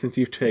backup one since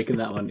you've taken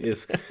that one,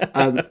 is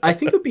I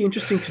think it would be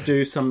interesting to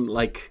do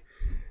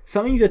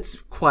something that's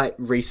quite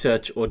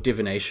research or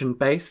divination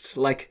based,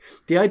 like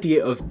the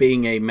idea of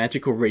being a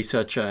magical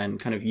researcher and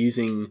kind of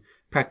using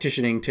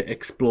practicing to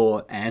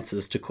explore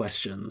answers to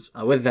questions,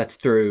 whether that's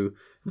through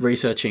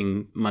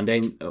researching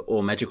mundane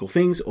or magical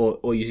things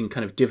or using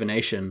kind of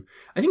divination.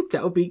 I think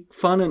that would be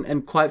fun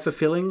and quite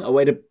fulfilling, a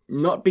way to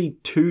not be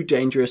too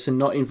dangerous and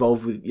not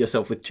involve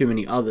yourself with too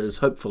many others,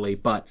 hopefully,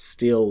 but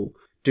still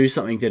do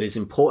something that is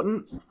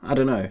important. I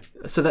don't know.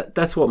 So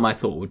that's what my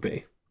thought would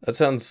be. That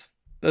sounds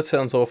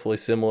awfully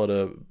similar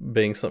to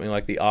being something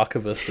like the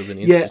archivist of an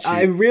institute. Yeah,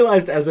 I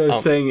realised as I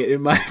was saying it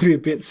might be a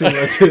bit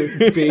similar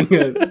to being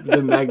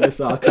the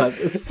Magnus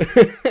archivist.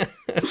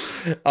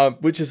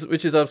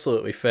 Which is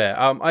absolutely fair.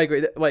 I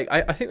agree.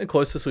 I think the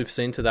closest we've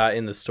seen to that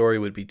in the story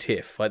would be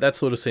Tiff. Like that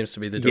sort of seems to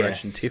be the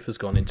direction Tiff has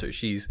gone into.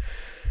 She's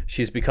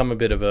become a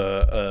bit of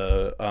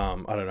a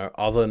I don't know,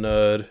 other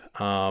nerd.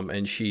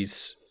 And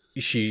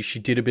she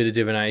did a bit of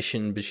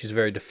divination, but she's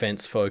very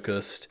defense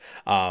focused.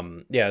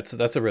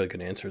 That's a really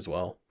good answer as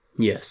well.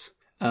 Yes.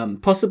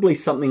 Possibly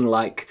something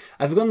like,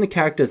 I've forgotten the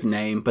character's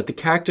name, but the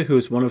character who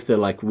was one of the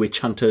like witch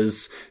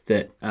hunters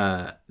that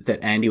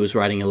Andy was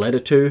writing a letter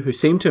to, who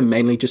seemed to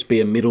mainly just be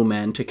a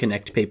middleman to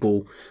connect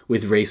people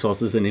with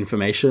resources and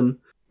information.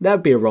 That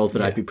would be a role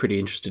that I'd be pretty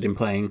interested in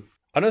playing.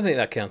 I don't think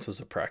that counts as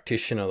a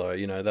practitioner, though.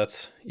 You know,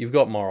 you've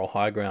got moral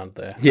high ground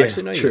there. Yeah,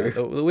 actually, no, true.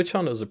 The witch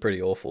hunters are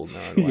pretty awful.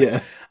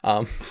 No,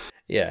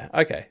 yeah.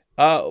 Okay.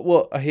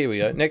 Well, here we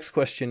go. Next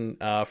question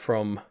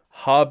from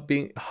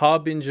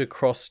Harbinger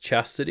Cross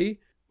Chastity,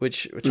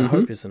 which I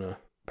hope isn't a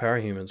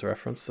Parahumans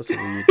reference. That's a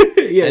weird.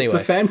 Yeah, anyway, it's a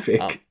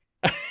fanfic.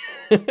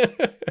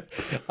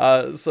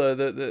 So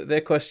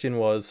their question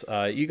was,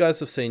 you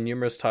guys have seen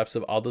numerous types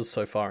of others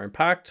so far in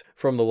Pact,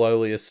 from the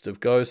lowliest of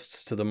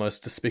ghosts to the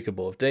most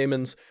despicable of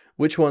demons.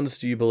 Which ones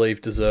do you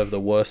believe deserve the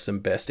worst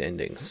and best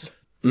endings?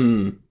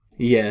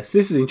 Yes,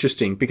 this is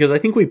interesting, because I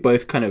think we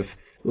both kind of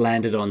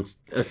landed on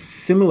a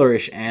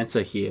similar-ish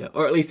answer here,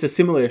 or at least a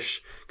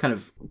similar-ish kind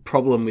of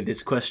problem with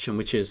this question,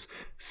 which is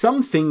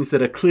some things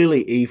that are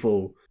clearly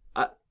evil,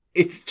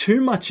 it's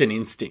too much an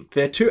instinct.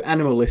 They're too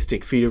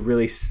animalistic for you to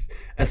really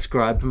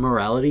ascribe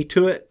morality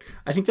to it.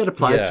 I think that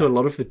applies to a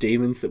lot of the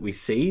demons that we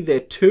see. They're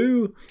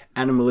too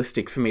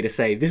animalistic for me to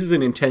say, this is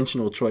an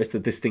intentional choice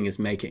that this thing is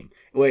making.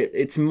 Where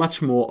it's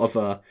much more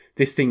of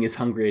this thing is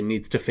hungry and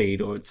needs to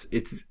feed, or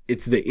it's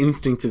the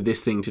instinct of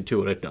this thing to do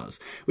what it does.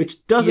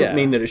 Which doesn't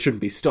mean that it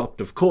shouldn't be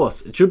stopped. Of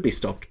course, it should be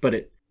stopped,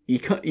 but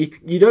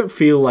you don't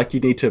feel like you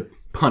need to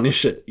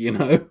punish it, you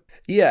know?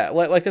 Yeah,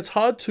 like it's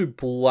hard to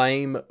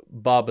blame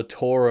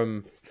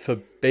Barbatorum for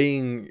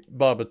being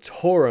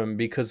Barbatorum,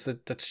 because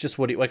that's just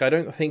what he, like, I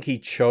don't think he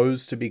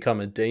chose to become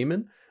a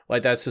demon.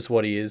 Like, that's just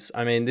what he is.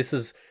 I mean, this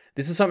is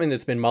something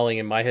that's been mulling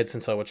in my head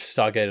since I watched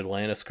Stargate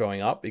Atlantis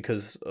growing up,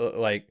 because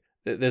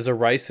there's a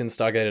race in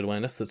Stargate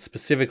Atlantis that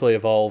specifically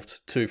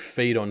evolved to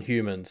feed on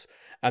humans,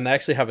 and they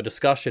actually have a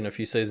discussion a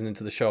few seasons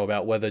into the show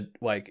about whether,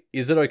 like,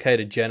 is it okay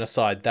to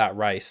genocide that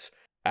race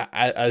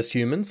as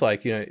humans?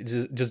 Like, you know,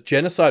 does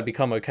genocide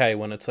become okay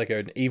when it's like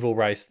an evil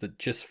race that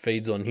just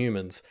feeds on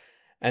humans?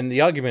 And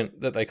the argument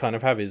that they kind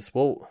of have is,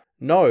 well,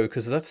 no,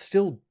 because that's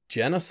still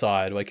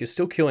genocide. Like, you're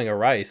still killing a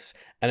race,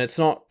 and it's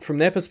not, from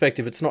their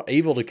perspective, it's not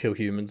evil to kill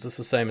humans. It's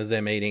the same as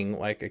them eating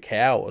like a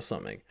cow or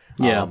something.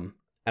 Yeah.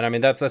 And I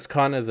mean, that's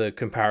kind of the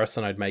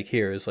comparison I'd make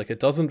here, is like, it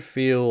doesn't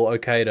feel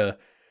okay to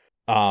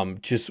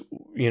just,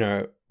 you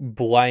know,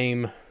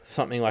 blame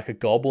something like a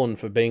goblin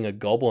for being a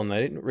goblin.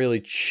 They didn't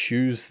really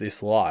choose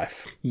this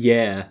life.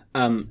 Yeah.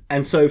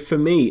 And so for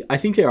me, I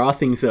think there are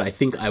things that I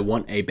think I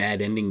want a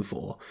bad ending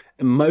for.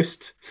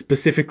 Most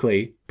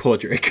specifically,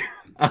 Podrick.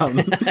 And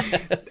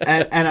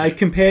I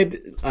compared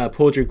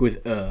Podrick with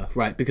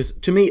right? Because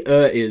to me,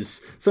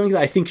 is something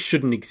that I think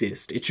shouldn't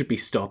exist. It should be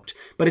stopped.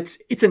 But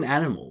it's an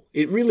animal.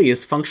 It really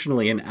is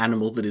functionally an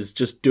animal that is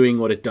just doing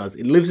what it does.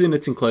 It lives in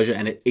its enclosure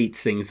and it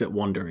eats things that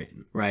wander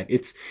in, right?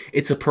 It's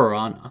a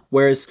piranha.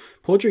 Whereas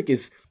Podrick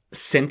is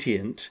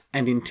sentient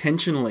and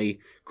intentionally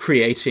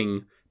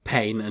creating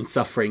pain and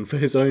suffering for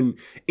his own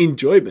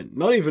enjoyment,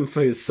 not even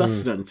for his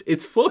sustenance.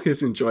 It's for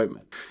his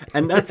enjoyment.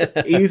 And that's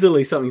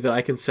easily something that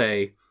I can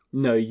say,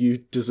 no, you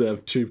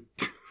deserve to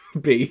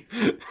be,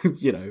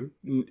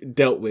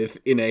 dealt with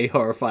in a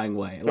horrifying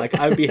way. Like,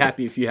 I'd be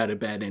happy if you had a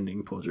bad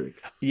ending, Podrick.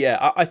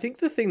 Yeah, I think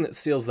the thing that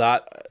seals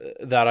that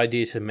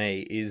idea to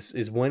me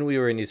is when we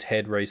were in his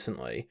head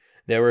recently,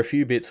 there were a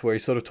few bits where he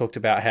sort of talked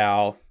about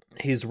how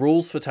his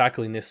rules for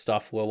tackling this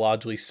stuff were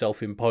largely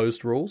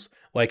self-imposed rules.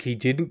 Like, he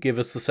didn't give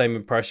us the same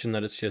impression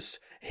that it's just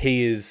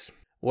he is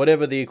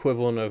whatever the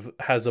equivalent of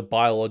has a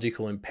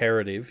biological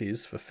imperative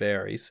is for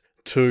fairies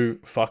to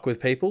fuck with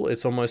people.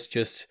 It's almost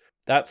just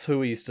that's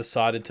who he's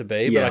decided to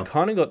be. Yeah. But I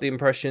kind of got the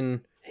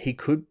impression he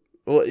could,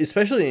 well,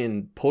 especially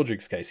in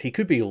Padraig's case, he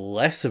could be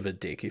less of a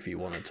dick if he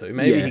wanted to.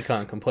 Maybe he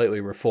can't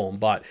completely reform,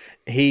 but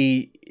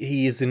he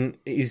is in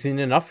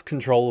enough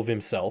control of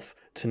himself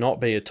to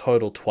not be a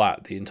total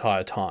twat the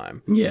entire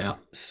time. Yeah.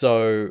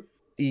 So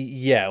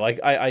yeah, like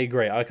I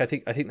agree. Like I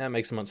think that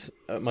makes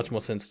much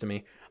more sense to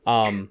me.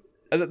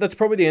 That's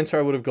probably the answer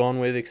I would have gone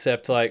with,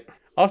 except like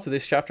after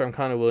this chapter, I'm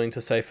kind of willing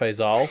to say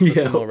Faysal for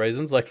similar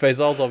reasons. Like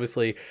Faysal's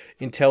obviously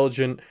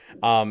intelligent.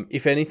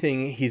 If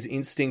anything, his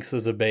instincts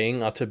as a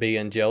being are to be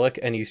angelic,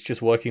 and he's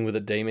just working with a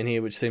demon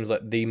here, which seems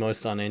like the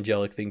most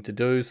unangelic thing to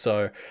do.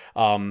 So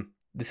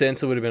this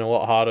answer would have been a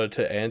lot harder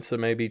to answer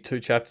maybe 2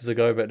 chapters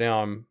ago, but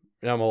now I'm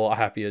a lot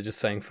happier just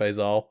saying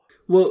Faysal.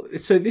 Well,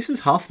 so this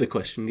is half the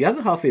question. The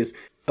other half is,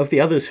 of the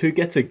others, who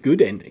gets a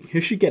good ending? Who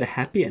should get a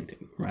happy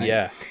ending, right?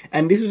 Yeah.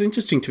 And this was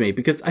interesting to me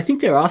because I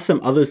think there are some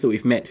others that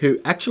we've met who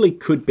actually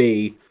could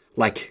be,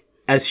 like,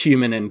 as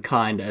human and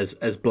kind as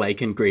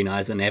Blake and Green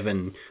Eyes and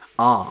Evan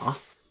are,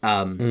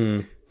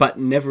 but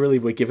never really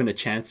were given a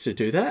chance to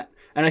do that.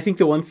 And I think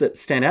the ones that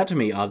stand out to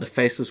me are the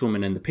Faceless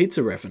Woman and the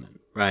Pizza Revenant,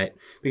 right?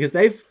 Because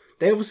they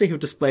obviously have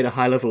displayed a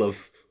high level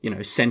of,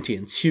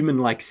 sentience,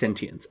 human-like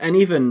sentience, and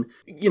even,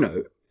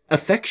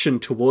 affection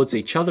towards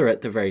each other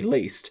at the very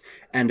least,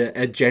 and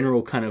a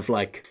general kind of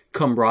like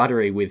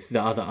camaraderie with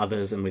the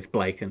others and with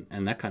Blake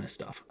and that kind of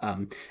stuff.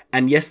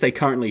 And yes, they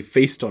currently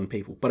feast on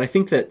people, but I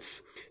think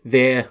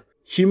they're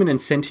human and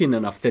sentient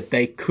enough that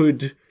they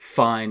could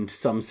find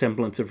some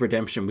semblance of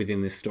redemption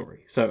within this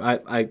story. So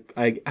I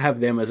have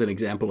them as an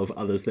example of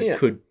others that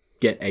could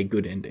get a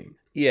good ending.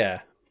 Yeah.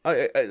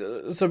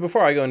 So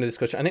before I go into this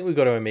question, I think we've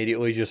got to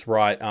immediately just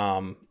write,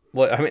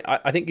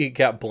 I think you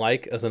count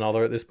Blake as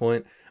another at this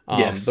point.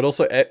 Yes. But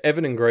also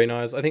Evan and Green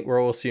Eyes, I think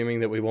we're all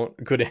assuming that we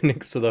want good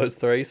endings to those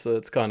 3, so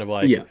it's kind of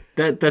like... Yeah,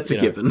 that's a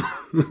given.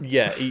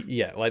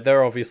 yeah, like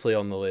they're obviously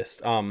on the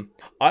list.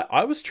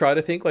 I was trying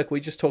to think, like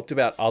we just talked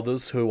about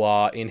others who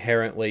are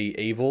inherently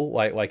evil,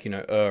 like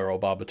or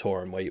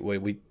Barbatorum, where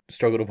we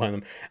struggle to play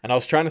them. And I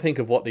was trying to think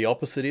of what the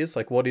opposite is,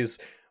 like what is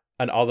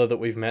an other that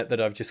we've met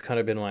that I've just kind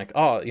of been like,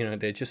 oh,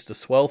 they're just a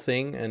swell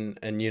thing, and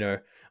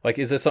like,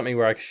 is there something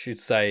where I should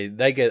say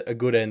they get a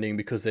good ending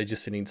because they're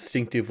just an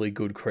instinctively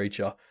good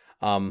creature?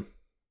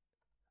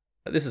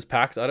 This is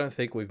Pact. I don't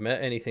think we've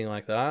met anything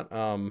like that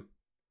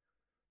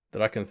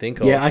that I can think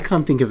of. Yeah, I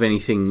can't think of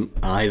anything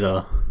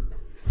either.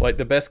 Like,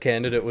 the best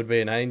candidate would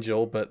be an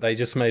angel, but they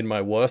just made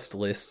my worst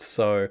list,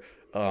 so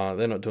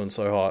they're not doing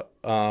so hot.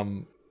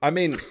 I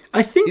mean,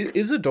 I think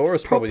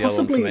Isadora's probably the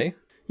other one for me.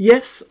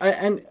 Yes,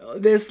 and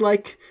there's,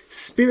 like,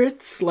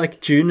 spirits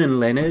like June and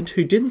Leonard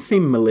who didn't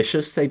seem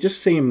malicious. They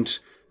just seemed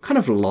kind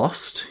of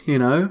lost,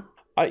 Yeah,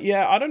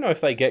 I don't know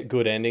if they get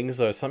good endings,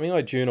 though. Something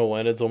like June or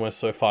Leonard's almost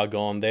so far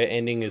gone. Their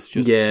ending is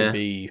just to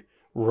be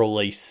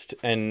released,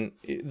 and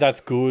that's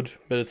good,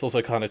 but it's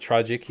also kind of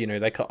tragic.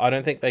 I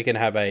don't think they can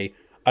have I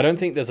don't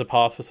think there's a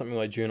path for something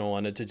like June or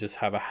Leonard to just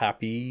have a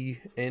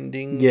happy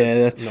ending. Yeah,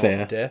 that's not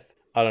fair. Death.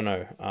 I don't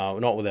know,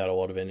 not without a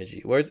lot of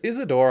energy. Whereas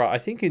Isadora, I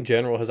think in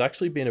general, has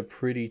actually been a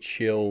pretty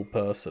chill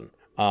person.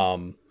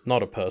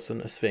 Not a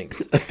person, a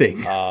sphinx. A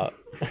thing.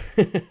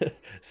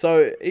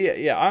 So,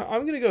 yeah,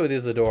 I'm going to go with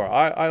Isadora.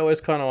 I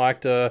always kind of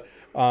liked her.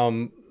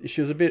 She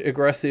was a bit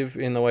aggressive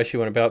in the way she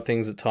went about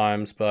things at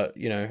times, but,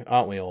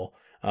 aren't we all?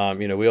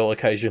 We all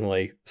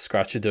occasionally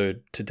scratch a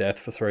dude to death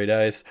for 3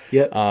 days.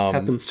 Yep,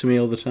 happens to me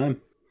all the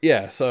time.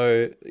 Yeah,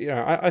 so,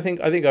 I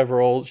think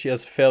overall she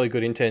has fairly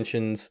good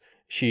intentions.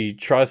 She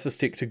tries to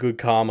stick to good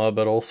karma,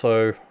 but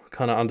also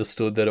kind of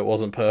understood that it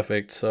wasn't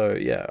perfect. So,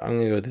 yeah, I'm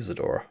going to go with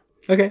Isadora.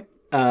 Okay.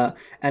 Our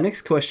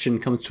next question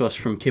comes to us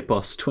from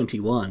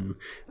Kipos21,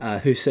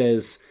 who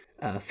says,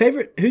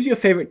 who's your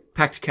favorite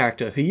Pact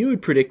character who you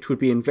would predict would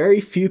be in very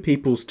few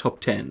people's top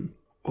 10?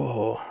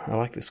 Oh, I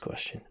like this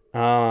question.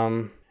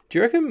 Do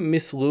you reckon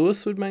Miss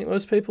Lewis would make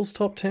most people's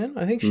top 10?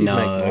 I think she'd make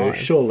mine. No,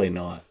 surely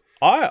not.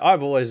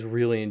 I've always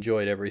really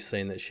enjoyed every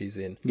scene that she's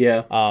in.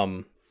 Yeah.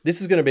 This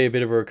is going to be a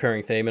bit of a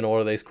recurring theme in all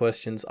of these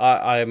questions.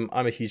 I'm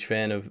a huge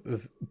fan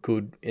of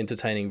good,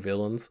 entertaining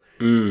villains,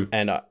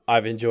 and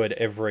I've enjoyed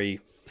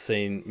every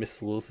scene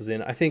Miss Lewis is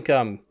in. I think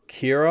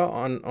Kira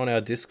on our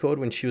Discord,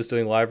 when she was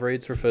doing live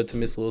reads, referred to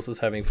Miss Lewis as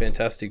having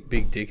fantastic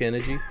big dick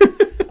energy,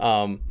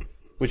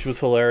 which was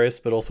hilarious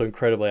but also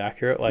incredibly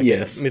accurate. Like,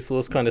 yes. Miss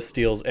Lewis kind of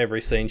steals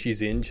every scene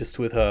she's in just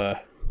with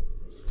her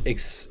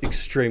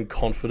extreme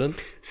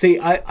confidence. See,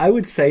 I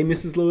would say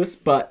Mrs. Lewis,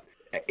 but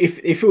if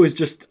it was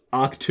just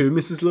Arc 2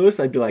 Mrs. Lewis,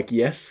 I'd be like,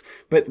 yes.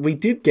 But we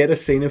did get a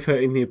scene of her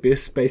in the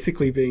Abyss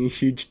basically being a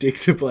huge dick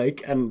to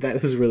Blake, and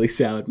that has really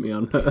soured me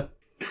on her.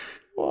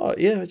 Well,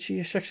 yeah, but she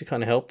actually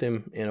kind of helped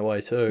him in a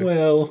way too.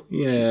 Well,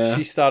 yeah.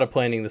 She started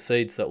planting the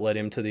seeds that led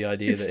him to the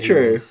idea that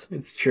true. he was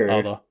It's true.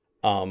 other.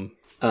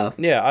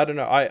 Yeah, I don't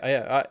know.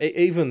 I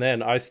even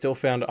then, I still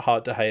found it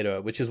hard to hate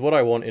her, which is what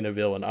I want in a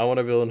villain. I want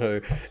a villain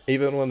who,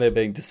 even when they're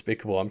being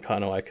despicable, I'm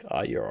kind of like,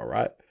 you're all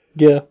right.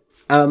 Yeah.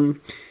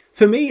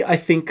 For me, I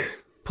think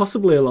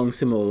possibly along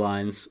similar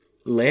lines,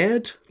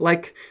 Laird.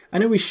 Like, I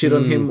know we shit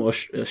on him or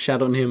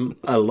shat on him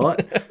a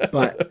lot,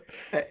 but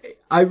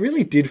I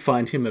really did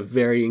find him a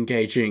very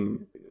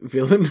engaging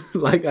villain.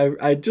 Like,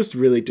 I just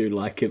really do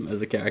like him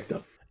as a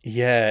character.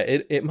 Yeah,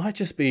 it might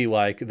just be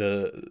like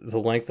the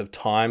length of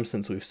time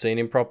since we've seen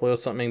him properly or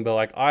something, but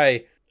like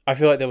I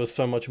feel like there was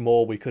so much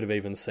more we could have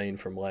even seen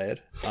from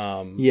Laird.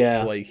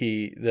 Yeah. Like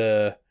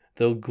the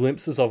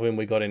glimpses of him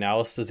we got in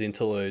Alistair's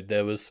interlude,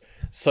 there was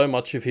so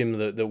much of him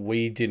that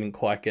we didn't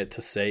quite get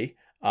to see.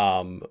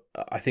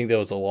 I think there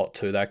was a lot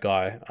to that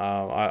guy.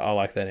 I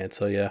like that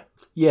answer, yeah.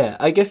 Yeah,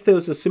 I guess there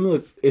was a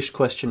similar-ish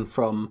question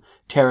from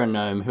Terra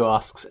Gnome, who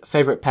asks,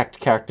 favourite Pact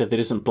character that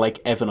isn't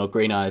Blake, Evan, or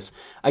Green Eyes?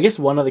 I guess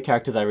one other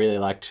character that I really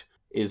liked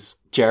is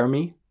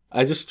Jeremy.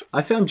 I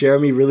found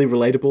Jeremy really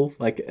relatable,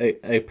 like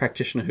a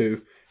practitioner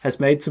who has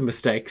made some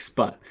mistakes,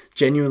 but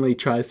genuinely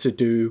tries to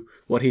do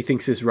what he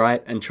thinks is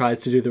right and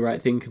tries to do the right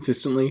thing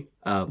consistently.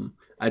 I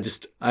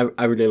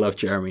really love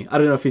Jeremy. I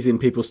don't know if he's in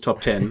people's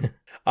top 10.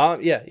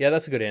 Yeah,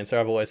 that's a good answer.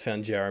 I've always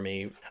found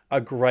Jeremy a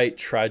great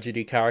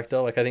tragedy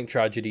character. Like, I think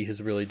tragedy has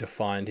really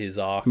defined his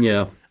arc.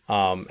 Yeah.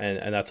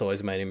 And that's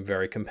always made him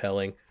very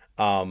compelling.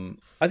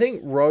 I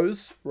think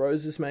Rose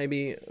is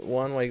maybe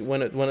one. Like,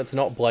 when it's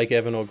not Blake,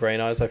 Evan, or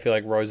Green Eyes, I feel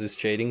like Rose is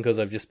cheating because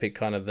I've just picked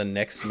kind of the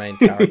next main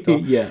character.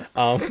 Yeah.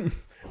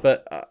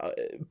 But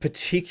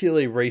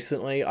particularly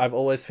recently, I've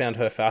always found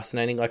her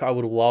fascinating. Like, I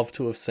would love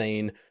to have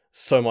seen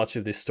so much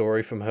of this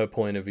story from her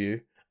point of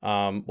view.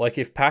 Like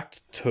if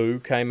Pact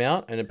 2 came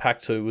out and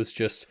Pact 2 was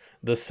just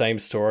the same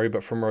story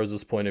but from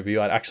Rose's point of view,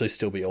 I'd actually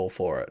still be all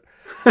for it.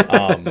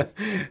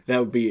 That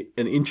would be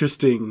an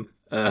interesting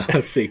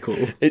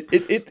sequel.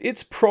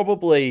 It's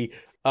probably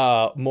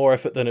more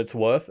effort than it's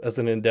worth as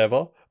an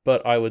endeavor,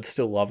 but I would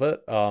still love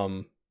it.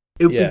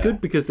 It would be good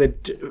because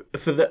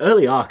for the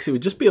early arcs, it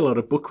would just be a lot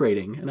of book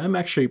reading, and I'm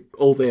actually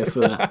all there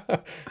for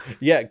that.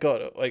 Yeah,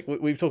 God, like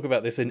we've talked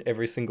about this in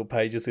every single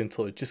pages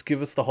interlude. Just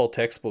give us the whole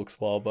textbooks,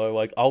 Walbo.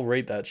 Like, I'll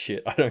read that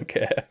shit. I don't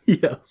care.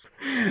 Yeah.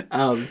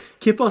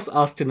 Kipos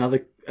asked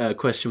another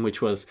question,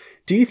 which was,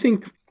 do you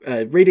think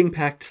reading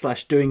Pact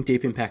 / doing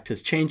Deep in Pact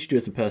has changed you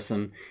as a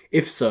person?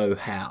 If so,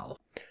 how?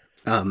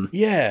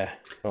 Yeah.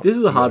 This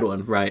is a hard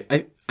one,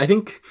 right? I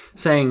think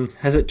saying,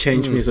 has it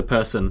changed me as a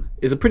person,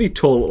 is a pretty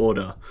tall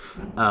order.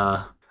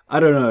 I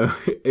don't know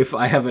if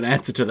I have an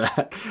answer to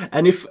that.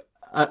 And if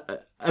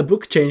a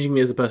book changing me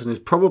as a person is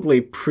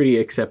probably pretty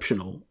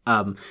exceptional.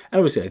 And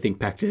obviously I think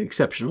Pact is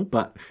exceptional,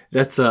 but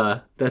that's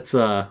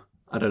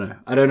I don't know.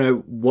 I don't know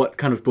what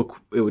kind of book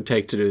it would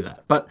take to do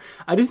that. But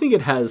I do think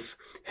it has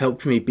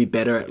helped me be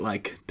better at,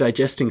 like,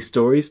 digesting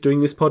stories doing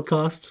this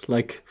podcast.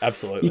 Like,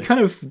 absolutely. You kind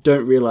of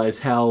don't realize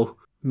how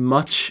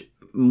much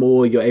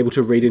more you're able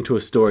to read into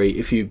a story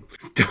if you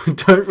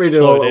don't read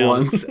it all at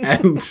once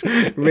and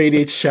read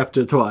each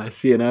chapter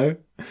twice, you know?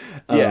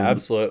 Yeah,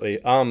 absolutely.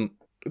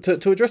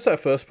 To address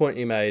that first point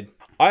you made,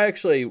 I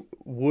actually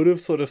would have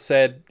sort of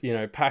said, you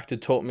know, Pact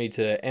had taught me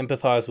to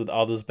empathize with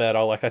others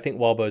better. Like, I think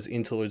Walbo's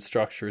interlude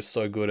structure is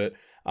so good at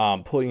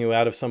pulling you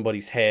out of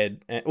somebody's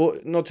head. Well,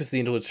 not just the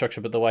interlude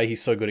structure, but the way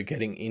he's so good at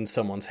getting in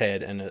someone's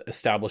head and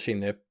establishing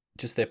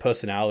their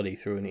personality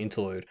through an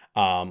interlude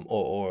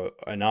or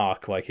an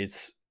arc. Like,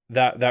 it's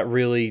that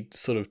really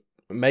sort of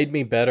made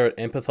me better at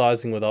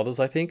empathizing with others,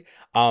 I think.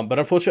 But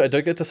unfortunately, I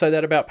don't get to say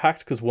that about Pact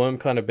because Worm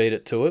kind of beat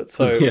it to it.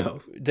 So yeah.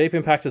 Deep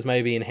in Pact has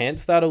maybe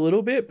enhanced that a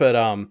little bit, but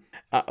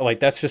like,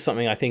 that's just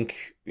something I think,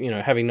 you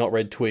know, having not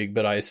read Twig,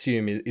 but I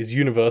assume is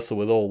universal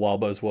with all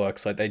Walbo's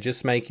works. Like, they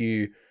just make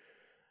you...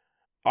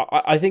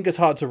 I think it's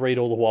hard to read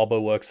all the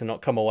Walbo works and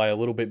not come away a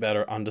little bit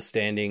better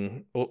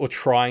understanding or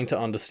trying to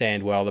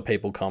understand where other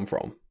people come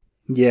from.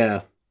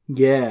 Yeah,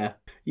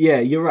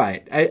 you're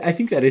right. I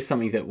think that is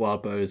something that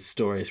Walbo's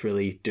stories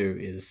really do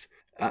is...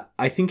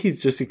 I think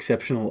he's just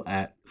exceptional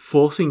at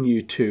forcing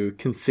you to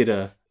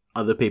consider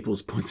other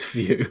people's points of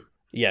view.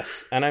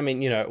 Yes, and I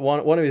mean, you know,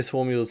 one of his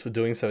formulas for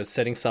doing so is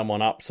setting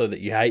someone up so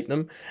that you hate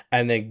them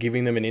and then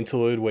giving them an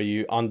interlude where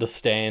you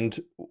understand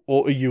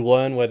or you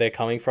learn where they're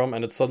coming from,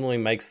 and it suddenly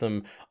makes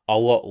them a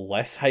lot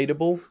less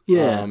hateable.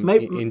 Yeah,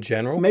 in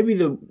general. Maybe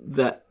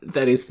that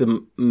is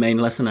the main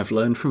lesson I've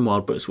learned from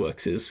Wildbow's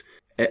works is,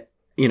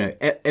 you know,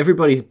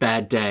 everybody's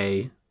bad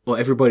day or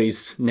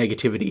everybody's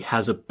negativity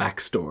has a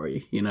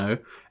backstory, you know,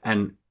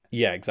 and...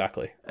 Yeah,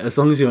 exactly. As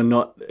long as you're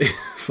not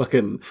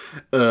fucking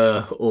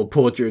or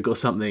Portrig or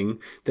something,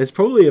 there's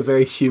probably a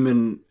very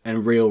human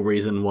and real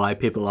reason why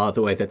people are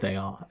the way that they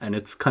are. And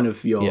it's kind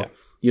of your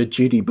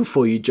duty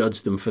before you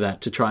judge them for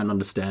that to try and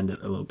understand it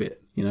a little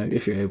bit, you know,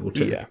 if you're able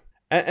to. Yeah.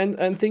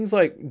 And things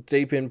like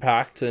Deep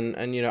Impact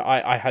and you know,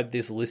 I had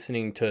this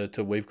listening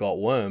to We've Got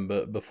Worm,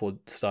 but before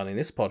starting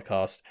this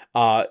podcast,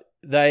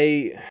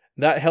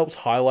 that helps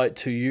highlight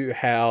to you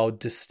how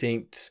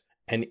distinct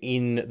and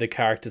in the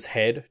character's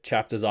head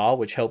chapters are,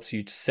 which helps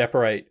you to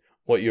separate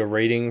what you're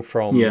reading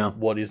from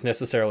what is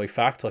necessarily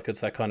fact. Like, it's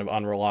that kind of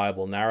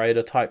unreliable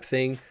narrator type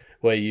thing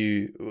where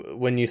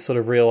when you sort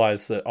of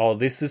realize that, oh,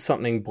 this is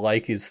something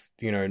Blake is,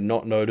 you know,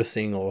 not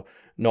noticing or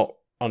not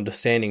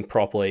understanding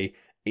properly.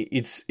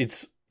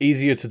 It's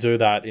easier to do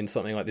that in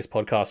something like this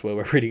podcast where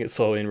we're reading it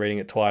slowly and reading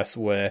it twice,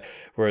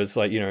 whereas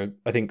like, you know,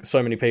 I think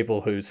so many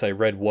people who say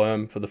read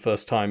Worm for the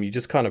first time, you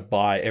just kind of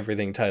buy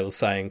everything Taylor's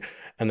saying,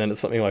 and then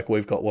it's something like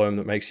We've Got Worm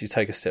that makes you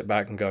take a step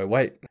back and go,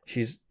 wait,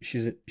 she's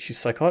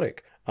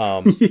psychotic.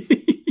 So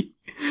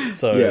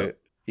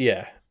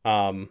yeah.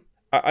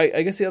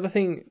 I guess the other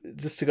thing,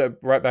 just to go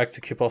right back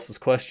to Kipos's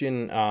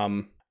question,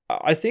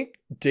 I think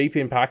Deep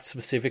Impact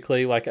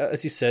specifically, like,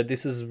 as you said,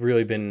 this has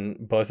really been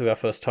both of our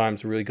first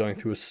times really going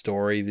through a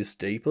story this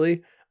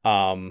deeply.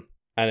 And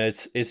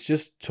it's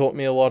just taught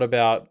me a lot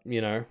about, you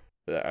know,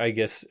 I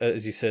guess,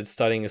 as you said,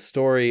 studying a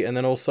story. And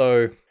then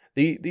also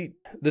the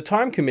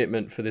time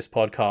commitment for this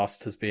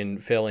podcast has been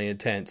fairly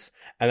intense.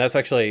 And that's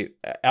actually,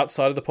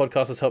 outside of the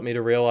podcast, has helped me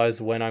to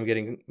realize when I'm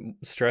getting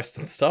stressed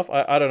and stuff.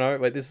 I don't know,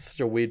 like, this is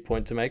such a weird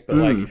point to make, but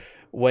like,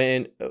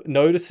 when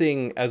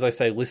noticing, as I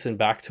say, listen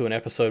back to an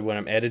episode when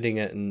I'm editing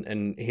it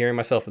and hearing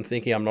myself and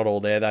thinking I'm not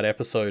all there, that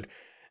episode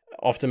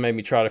often made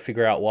me try to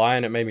figure out why,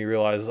 and it made me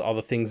realize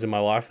other things in my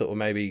life that were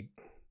maybe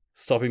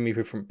stopping me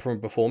from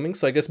performing.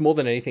 So I guess more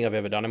than anything I've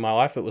ever done in my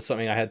life, it was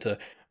something I had to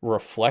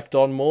reflect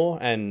on more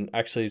and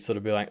actually sort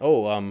of be like,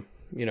 oh,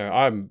 you know,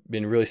 I've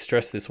been really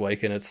stressed this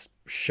week and it's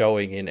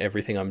showing in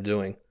everything I'm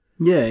doing.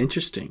 Yeah,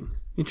 interesting.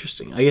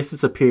 I guess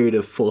it's a period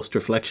of forced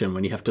reflection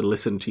when you have to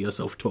listen to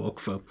yourself talk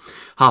for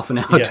half an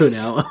hour to an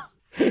hour.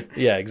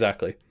 Yeah,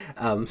 exactly.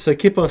 So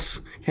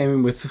Kipos came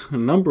in with a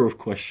number of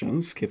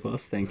questions.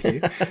 Kipos, thank you.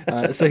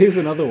 So here's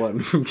another one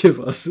from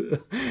Kipos.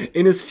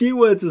 In as few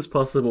words as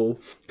possible,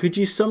 could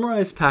you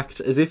summarize Pact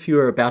as if you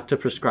were about to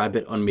prescribe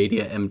it on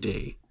Media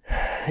MD?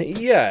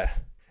 Yeah.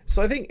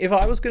 So I think if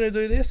I was going to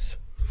do this,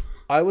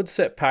 I would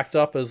set Pact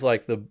up as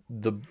like the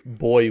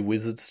boy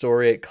wizard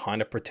story it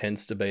kind of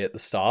pretends to be at the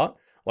start.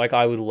 Like,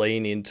 I would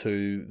lean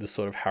into the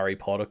sort of Harry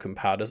Potter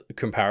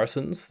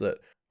comparisons that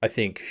I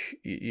think,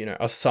 you know,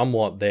 are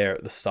somewhat there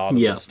at the start of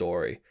the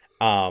story.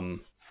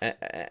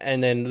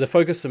 And then the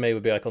focus for me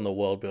would be like on the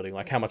world building,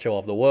 like how much I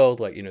love the world.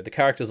 Like, you know, the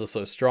characters are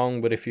so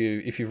strong, but if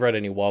you've read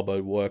any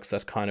Wildbow works,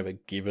 that's kind of a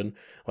given.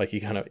 Like,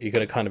 you're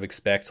gonna kind of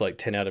expect like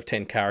 10 out of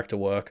 10 character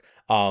work.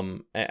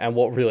 And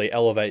what really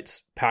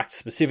elevates Pact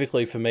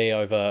specifically for me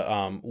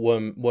over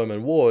Worm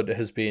and Ward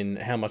has been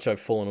how much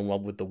I've fallen in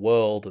love with the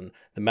world and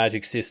the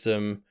magic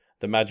system,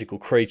 the magical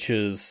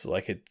creatures.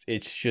 Like,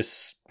 it's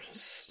just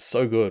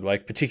so good.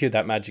 Like, particularly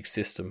that magic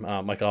system.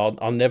 Like,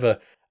 I'll never.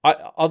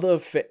 Other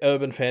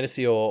urban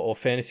fantasy or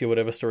fantasy or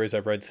whatever stories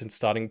I've read since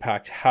starting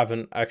Pact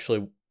haven't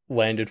actually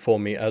landed for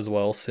me as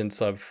well since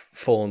I've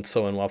fallen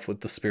so in love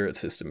with the spirit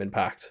system in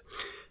Pact.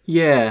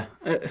 Yeah.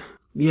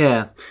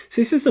 Yeah.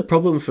 So this is the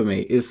problem for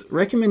me, is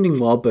recommending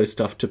Wildbow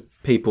stuff to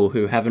people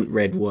who haven't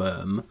read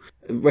Worm,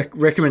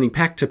 recommending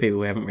Pact to people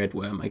who haven't read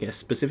Worm, I guess,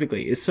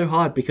 specifically, is so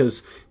hard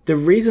because the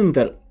reason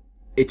that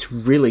it's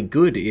really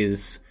good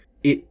is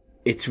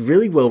it's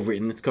really well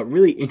written, it's got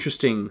really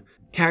interesting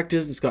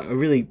characters, it's got a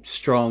really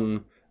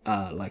strong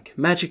like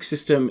magic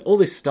system, all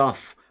this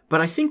stuff,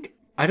 but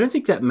I don't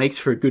think that makes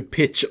for a good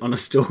pitch on a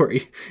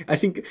story. I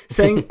think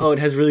saying, oh, it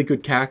has really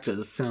good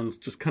characters sounds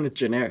just kind of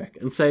generic,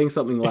 and saying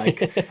something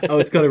like, oh,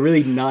 it's got a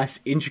really nice,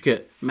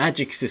 intricate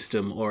magic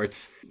system, or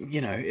it's, you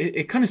know,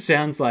 it kind of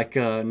sounds like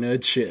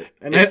nerd shit.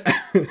 And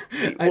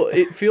well,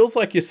 it feels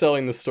like you're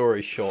selling the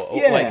story short.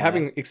 Yeah. Like,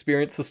 having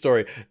experienced the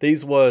story,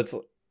 these words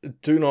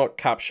do not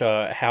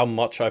capture how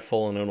much I've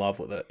fallen in love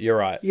with it. You're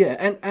right.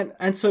 Yeah,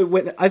 and so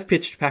when I've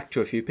pitched Pact to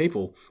a few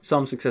people,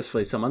 some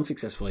successfully, some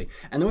unsuccessfully,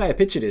 and the way I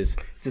pitch it is,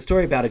 it's a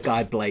story about a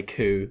guy, Blake,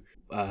 who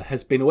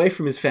has been away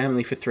from his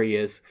family for 3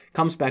 years,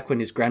 comes back when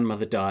his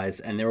grandmother dies,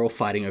 and they're all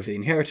fighting over the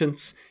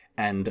inheritance,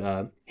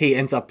 and he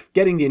ends up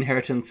getting the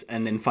inheritance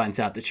and then finds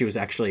out that she was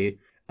actually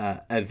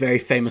a very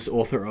famous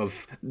author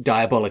of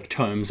diabolic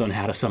tomes on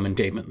how to summon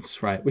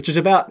demons, right? Which is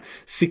about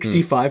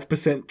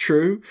 65%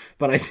 true,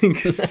 but I think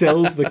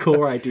sells the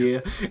core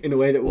idea in a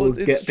way that will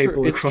get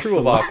people across the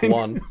line. It's true of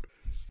Arc 1.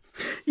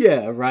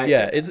 Yeah, right.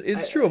 Yeah,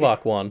 it's true of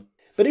Arc 1.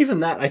 But even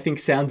that, I think,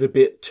 sounds a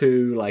bit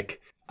too, like,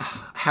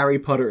 Harry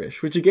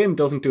Potter-ish, which again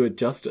doesn't do it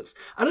justice.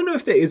 I don't know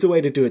if there is a way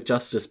to do it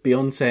justice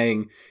beyond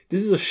saying,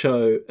 this is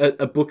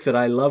a book that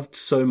I loved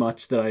so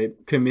much that I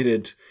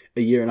committed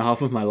a year and a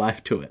half of my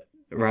life to it.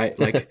 Right,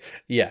 like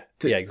yeah,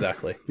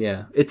 exactly.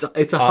 Yeah, it's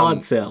a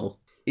hard sell.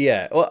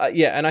 Yeah, well,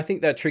 and I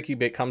think that tricky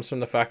bit comes from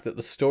the fact that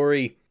the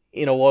story,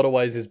 in a lot of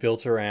ways, is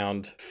built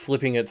around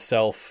flipping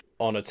itself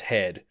on its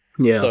head.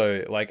 Yeah.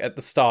 So, like, at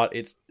the start,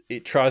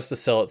 it tries to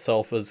sell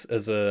itself as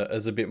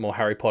a bit more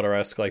Harry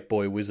Potter-esque, like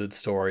boy wizard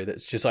story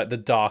that's just like the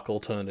dark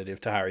alternative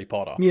to Harry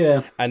Potter.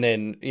 Yeah. And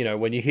then,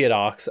 when you hit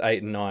arcs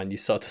 8 and 9, you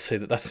start to see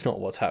that that's not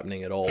what's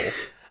happening at all.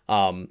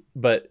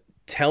 But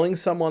telling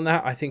someone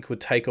that, I think,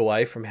 would take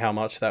away from how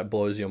much that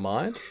blows your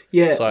mind.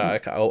 Yeah. So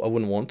I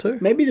wouldn't want to.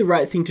 Maybe the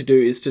right thing to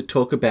do is to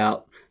talk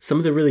about some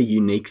of the really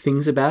unique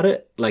things about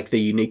it, like the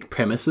unique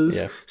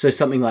premises. Yeah. So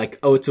something like,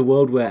 it's a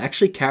world where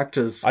actually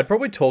characters... I'd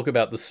probably talk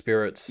about the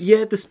spirits.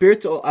 Yeah, the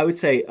spirits, or I would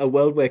say a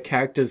world where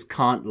characters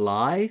can't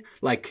lie.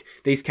 Like,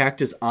 these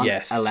characters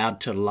aren't allowed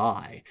to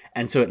lie.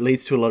 And so it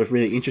leads to a lot of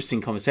really interesting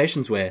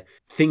conversations where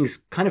things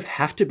kind of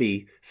have to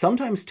be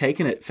sometimes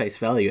taken at face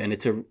value, and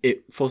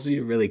it forces you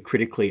to really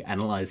critically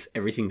analyze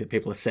everything that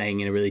people are saying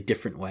in a really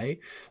different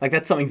way. Like,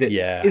 that's something that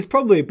is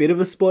probably a bit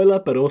of a spoiler,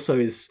 but also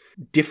is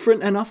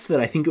different enough that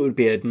I think it would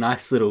be a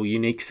nice little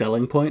unique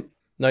selling point.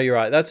 No, you're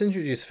right. That's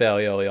introduced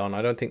fairly early on.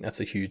 I don't think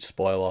that's a huge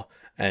spoiler.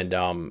 And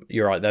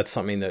you're right. That's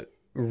something that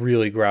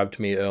really grabbed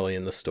me early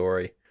in the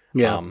story.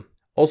 Yeah.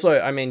 Also,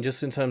 I mean,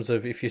 just in terms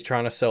of if you're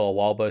trying to sell a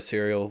Wildbow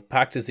serial,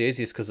 Pact is the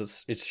easiest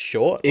because it's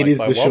short. It is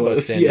the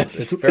shortest, yes.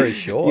 It's very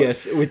short.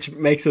 Yes, which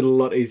makes it a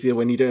lot easier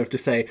when you don't have to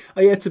say,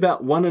 it's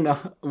about one and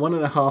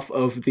a half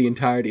of the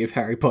entirety of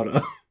Harry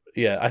Potter.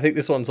 Yeah, I think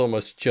this one's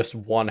almost just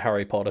one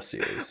Harry Potter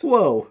series.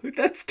 Whoa,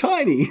 that's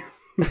tiny.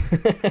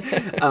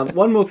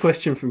 One more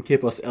question from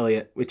Kipos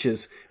Elliott, which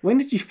is, when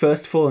did you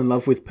first fall in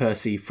love with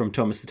Percy from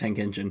Thomas the Tank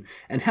Engine,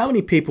 and how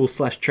many people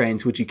 /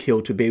 trains would you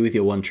kill to be with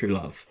your one true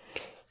love?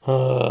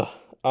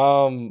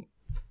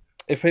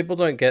 If people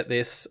don't get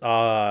this,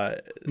 no,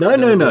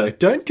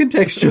 don't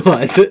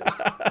contextualize it.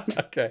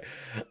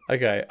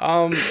 Okay.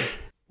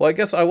 Well, I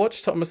guess I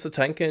watched Thomas the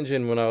Tank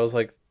Engine when I was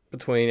like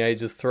between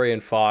ages 3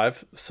 and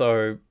 5,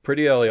 so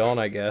pretty early on,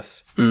 I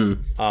guess.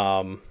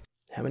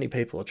 How many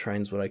people or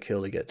trains would I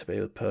kill to get to be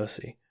with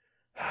Percy?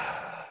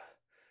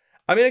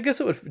 I mean, I guess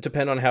it would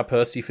depend on how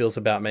Percy feels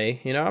about me.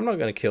 I'm not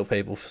going to kill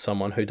people for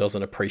someone who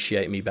doesn't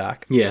appreciate me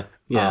back. Yeah.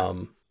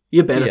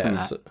 You're better than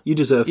that. So, you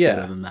deserve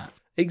better than that.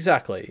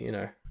 Exactly,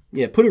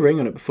 Yeah, put a ring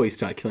on it before you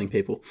start killing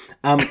people.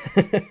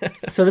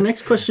 So the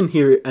next question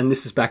here, and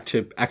this is back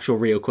to actual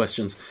real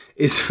questions,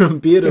 is from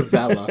Beard of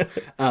Valor,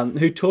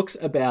 who talks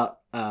about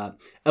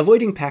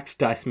avoiding packed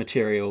dice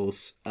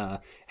materials.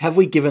 Have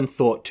we given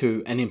thought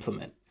to an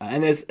implement?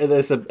 And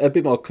there's a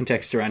bit more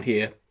context around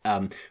here.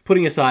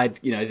 Putting aside,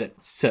 that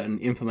certain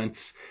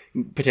implements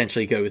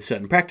potentially go with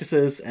certain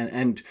practices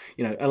and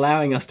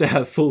allowing us to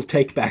have full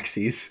take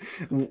backsies,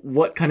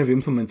 what kind of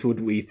implements would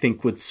we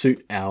think would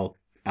suit our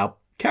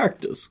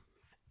characters?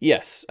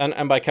 Yes,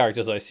 and by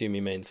characters I assume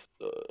he means,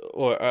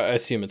 or I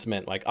assume it's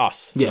meant like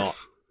us.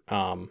 Yes.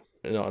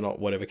 Not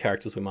whatever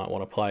characters we might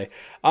want to play.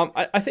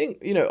 I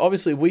think,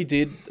 obviously we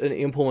did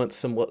implement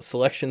some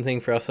selection thing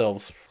for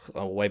ourselves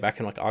way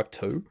back in like Arc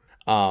 2.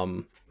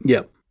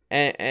 Yep.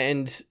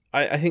 And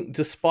I think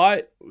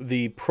despite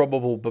the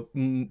probable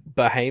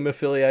Bahame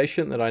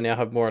affiliation that I now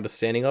have more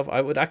understanding of,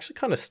 I would actually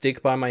kind of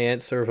stick by my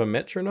answer of a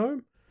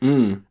metronome.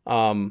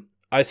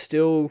 I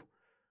still,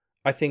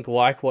 I think,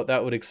 like what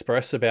that would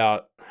express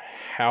about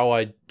how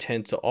I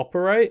tend to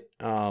operate.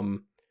 I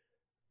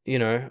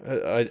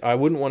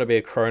wouldn't want to be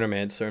a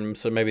chronomancer, and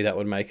so maybe that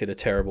would make it a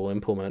terrible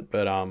implement,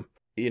 but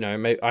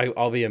maybe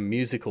I'll be a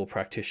musical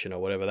practitioner,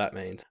 whatever that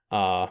means.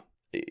 But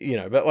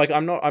like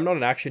I'm not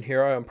an action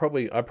hero. I'm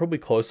probably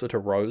closer to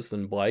Rose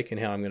than Blake in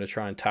how I'm going to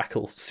try and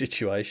tackle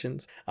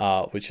situations,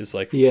 which is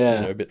like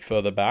a bit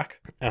further back.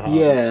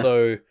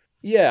 So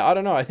yeah, I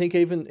don't know. I think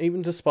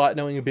even despite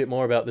knowing a bit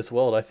more about this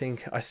world,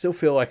 I still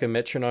feel like a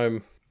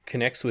metronome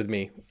connects with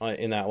me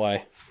in that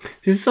way.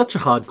 This is such a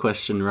hard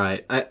question,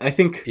 right? I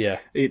think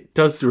it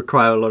does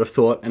require a lot of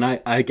thought, and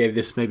I gave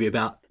this maybe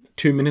about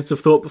 2 minutes of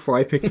thought before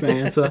I picked my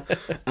answer.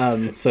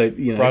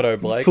 Righto,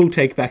 Blake. Full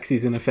take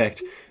backsies in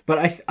effect. But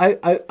I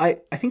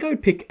think I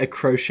would pick a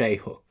crochet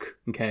hook.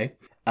 Okay.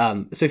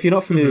 So if you're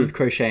not familiar with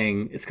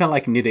crocheting, it's kind of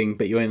like knitting,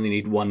 but you only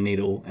need one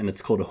needle, and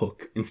it's called a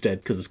hook instead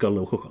because it's got a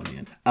little hook on the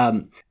end.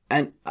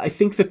 And I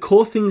think the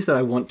core themes that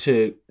I want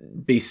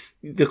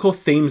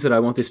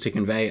this to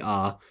convey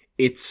are,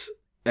 it's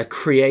a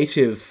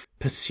creative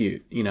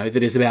pursuit,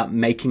 that is about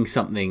making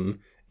something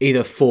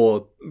either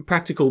for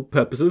practical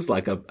purposes,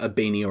 like a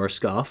beanie or a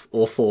scarf,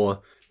 or for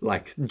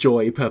like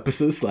joy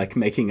purposes, like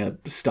making a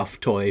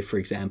stuffed toy, for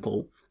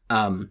example.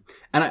 And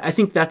I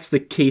think that's the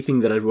key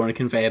thing that I'd want to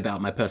convey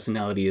about my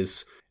personality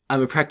is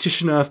I'm a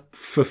practitioner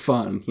for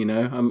fun,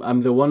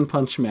 I'm the one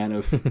punch man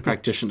of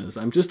practitioners.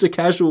 I'm just a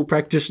casual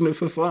practitioner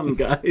for fun,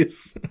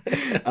 guys.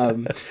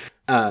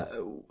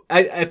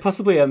 I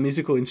possibly a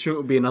musical instrument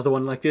would be another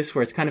one like this,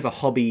 where it's kind of a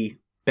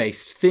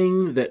hobby-based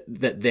thing that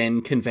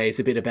then conveys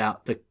a bit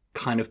about the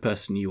kind of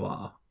person you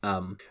are.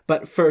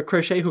 But for a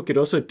crochet hook, it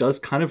also does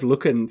kind of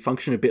look and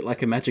function a bit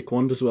like a magic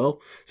wand as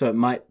well. So it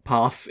might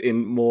pass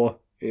in more,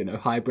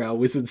 highbrow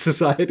wizard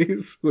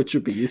societies, which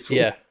would be useful.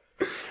 Yeah.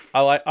 I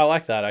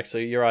like that,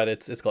 actually. You're right.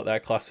 It's got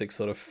that classic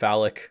sort of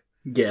phallic.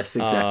 Yes,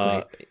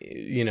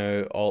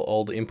 exactly.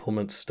 Old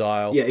implement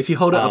style. Yeah, if you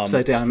hold it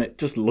upside down, it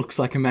just looks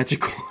like a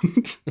magic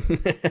wand.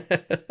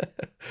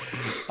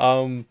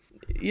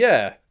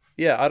 Yeah.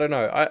 Yeah, I don't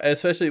know.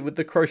 Especially with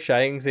the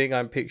crocheting thing,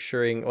 I'm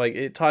picturing, like,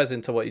 it ties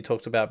into what you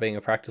talked about being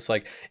a practice,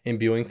 like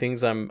imbuing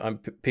things. I'm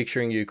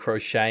picturing you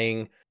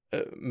crocheting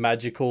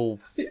magical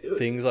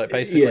things, like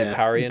basically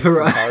parrying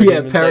from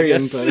parademons, parrying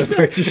by the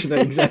practitioner.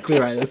 Exactly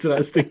right. That's what I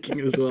was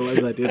thinking as well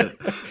as I did it.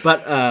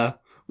 But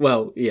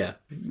well, yeah,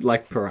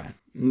 like Paran.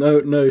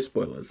 No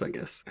spoilers, I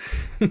guess.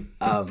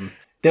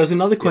 There was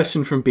another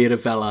question from Beard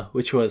of Valor,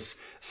 which was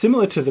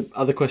similar to the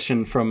other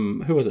question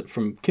from, who was it?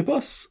 From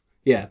Kipos?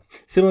 Yeah,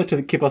 similar to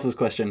the Kipos's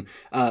question.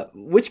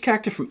 Which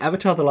character from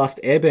Avatar The Last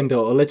Airbender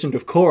or Legend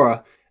of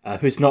Korra,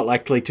 who's not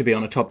likely to be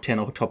on a top 10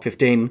 or top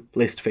 15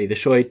 list for either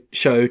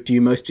show, do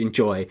you most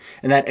enjoy?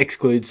 And that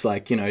excludes,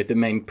 like, you know, the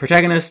main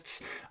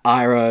protagonists,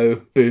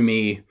 Iroh,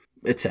 Boomy,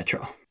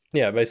 etc.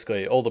 Yeah,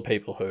 basically all the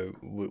people who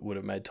would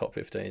have made top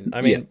 15.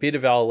 I mean, Beard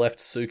of Valor left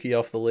Suki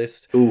off the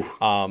list. Ooh.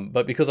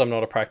 But because I'm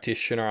not a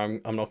practitioner,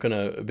 I'm not going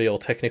to be all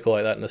technical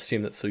like that and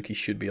assume that Suki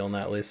should be on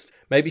that list.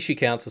 Maybe she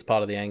counts as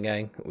part of the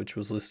Angang, which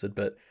was listed,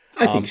 but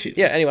I think she does.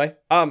 Yeah, anyway,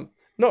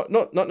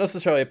 not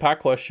necessarily a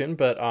pack question,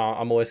 but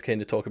I'm always keen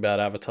to talk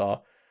about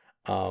Avatar.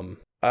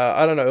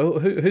 I don't know,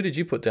 who did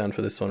you put down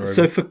for this one, Ruben?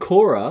 So for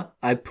Korra,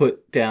 I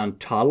put down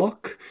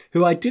Tarlok,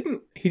 who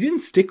he didn't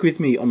stick with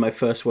me on my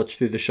first watch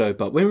through the show,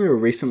 but when we were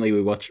recently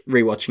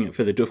rewatching it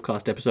for the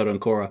Doofcast episode on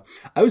Korra,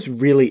 I was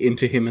really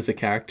into him as a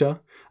character.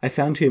 I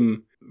found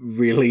him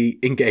really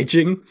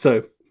engaging,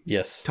 so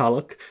yes.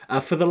 Tarlok.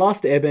 For The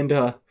Last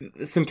Airbender,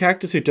 some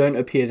characters who don't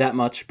appear that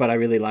much, but I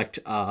really liked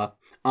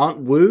Aunt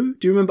Wu.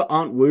 Do you remember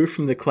Aunt Wu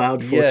from the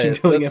Cloud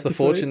fortune-telling episode? That's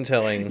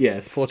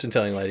the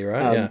fortune-telling lady,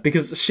 right? Yeah.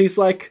 Because she's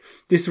like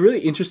this really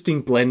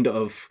interesting blend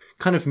of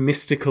kind of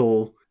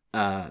mystical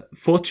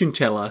fortune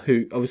teller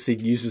who obviously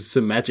uses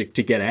some magic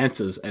to get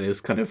answers and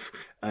is kind of,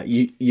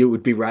 you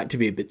would be right to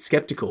be a bit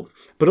skeptical,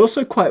 but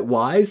also quite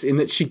wise in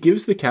that she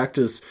gives the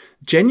characters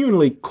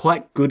genuinely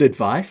quite good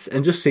advice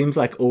and just seems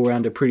like all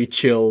around a pretty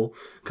chill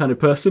kind of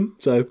person.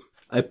 So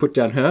I put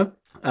down her.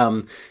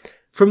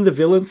 From the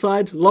villain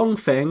side, Long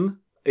Feng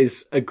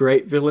is a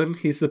great villain.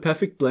 He's the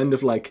perfect blend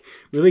of like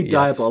really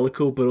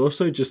diabolical, but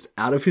also just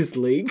out of his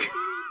league.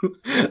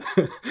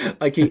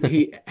 Like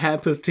he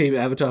hampers Team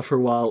Avatar for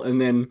a while, and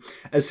then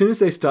as soon as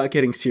they start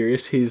getting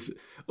serious, he's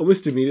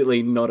almost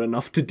immediately not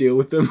enough to deal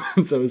with them,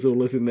 and so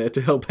Azula's in there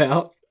to help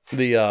out.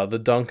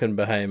 The Duncan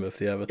Behemoth of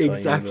the Avatar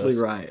exactly universe.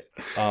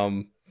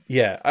 Right.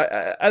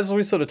 Yeah, as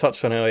we sort of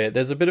touched on earlier,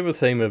 there's a bit of a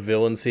theme of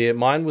villains here.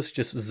 Mine was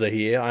just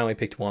Zahir. I only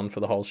picked one for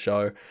the whole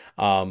show.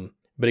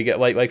 But again,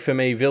 like for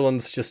me,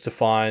 villains just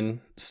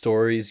define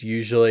stories.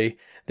 Usually,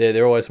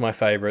 they're always my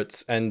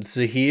favorites, and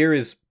Zahir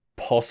is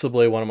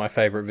possibly one of my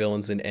favorite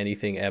villains in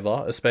anything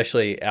ever,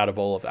 especially out of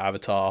all of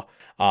Avatar.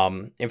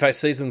 In fact,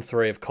 season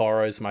 3 of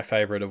Korra is my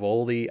favorite of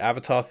all the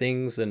Avatar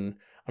things, and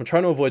I'm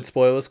trying to avoid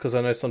spoilers because I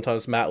know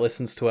sometimes Matt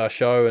listens to our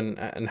show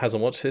and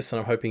hasn't watched this,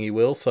 and I'm hoping he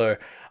will. So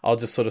I'll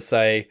just sort of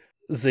say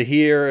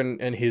Zahir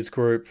and his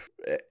group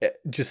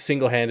just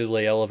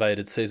single-handedly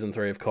elevated season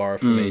 3 of Korra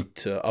for me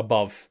to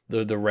above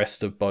the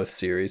rest of both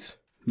series.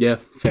 Yeah,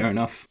 fair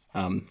enough.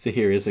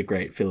 Zahir is a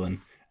great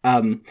villain.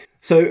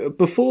 So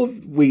before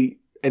we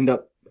end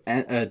up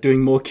doing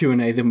more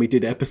Q&A than we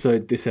did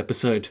this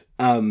episode,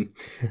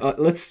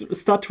 let's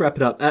start to wrap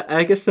it up.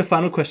 I guess the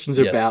final questions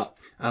are about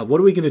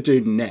what are we going to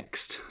do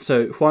next?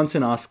 So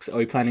Juanson asks, are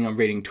we planning on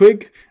reading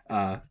Twig?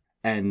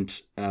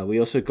 And we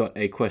also got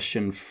a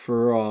question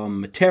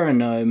from Terra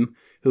Gnome,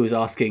 who was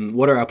asking,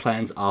 what are our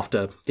plans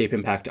after Deep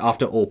Impact,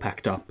 after All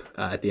Packed Up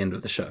at the end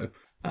of the show?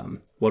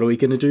 What are we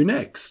going to do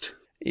next?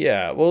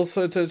 Yeah, well,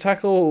 so to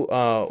tackle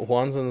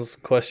Juanson's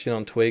question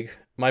on Twig,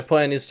 my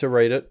plan is to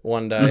read it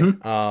one day.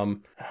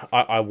 Mm-hmm.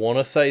 I want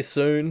to say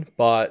soon,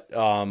 but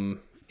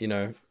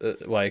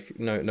like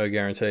no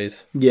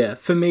guarantees. Yeah,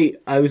 for me,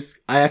 I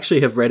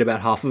actually have read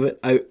about half of it.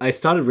 I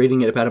started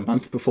reading it about a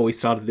month before we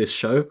started this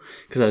show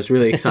because I was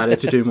really excited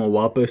to do more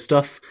Wildbow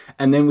stuff.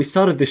 And then we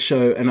started this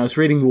show and I was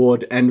reading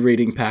Ward and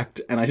reading Pact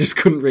and I just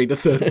couldn't read a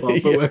third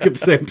Wildbow work at the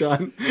same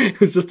time.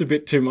 It was just a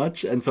bit too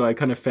much, and so I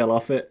kind of fell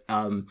off it.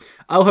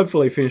 I'll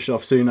hopefully finish it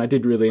off soon. I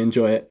did really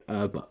enjoy it,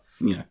 but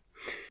you know.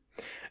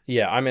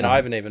 Yeah, I mean, I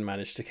haven't even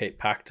managed to keep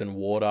Pact and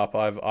Ward up.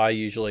 I've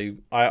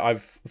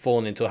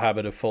fallen into a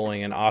habit of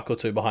falling an arc or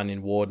two behind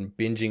in Ward and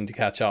binging to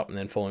catch up and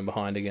then falling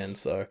behind again.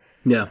 So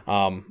yeah,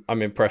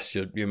 I'm impressed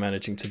you're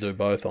managing to do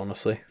both,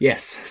 honestly.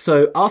 Yes.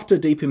 So after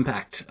Deep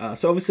Impact,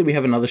 so obviously we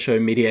have another show,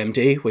 Media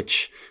MD,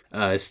 which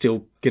is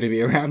still going to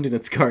be around in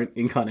its current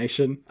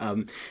incarnation.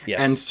 Yes.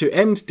 And to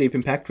end Deep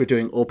Impact, we're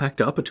doing All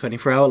Packed Up, a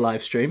 24-hour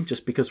live stream,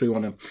 just because we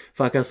want to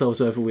fuck ourselves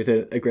over with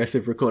an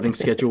aggressive recording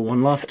schedule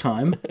one last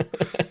time.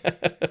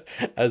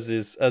 As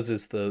is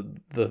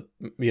the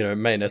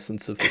main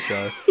essence of the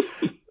show.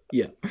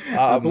 Yeah.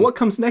 But what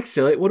comes next,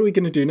 Elliot? What are we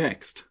going to do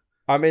next?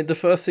 I mean, the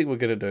first thing we're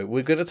going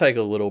to take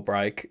a little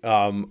break.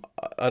 I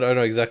don't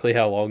know exactly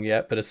how long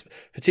yet, but it's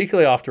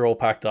particularly after All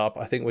Packed Up,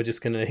 I think we're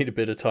just going to need a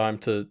bit of time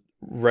to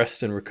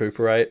rest and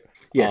recuperate.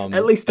 Yes,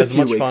 at least a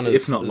few weeks,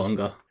 if not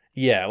longer.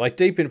 Yeah, like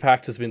Deep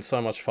Impact has been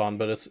so much fun,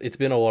 but it's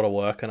been a lot of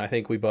work, and I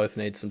think we both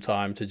need some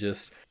time to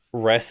just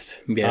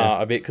rest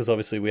Yeah. a bit, because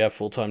obviously we have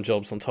full-time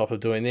jobs on top of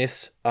doing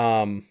this.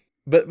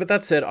 But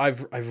that said,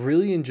 I've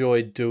really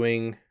enjoyed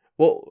doing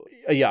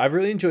I've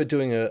really enjoyed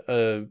doing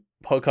a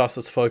podcast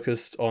that's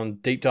focused on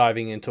deep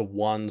diving into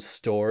one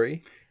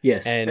story.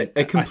 Yes, And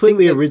a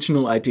completely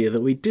original idea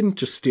that we didn't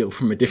just steal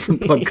from a different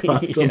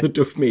podcast on the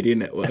Duff Media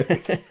Network.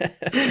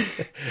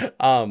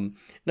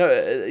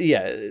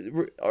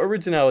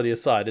 Originality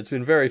aside, it's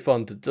been very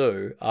fun to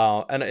do,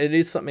 and it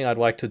is something I'd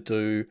like to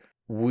do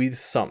with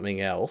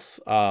something else.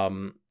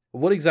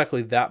 What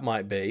exactly that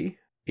might be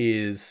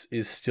is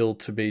still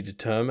to be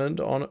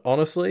determined,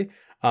 honestly.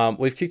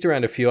 We've kicked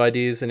around a few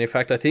ideas, and in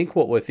fact, I think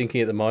what we're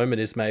thinking at the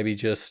moment is maybe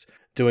just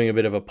doing a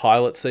bit of a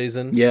pilot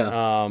season.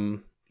 Yeah.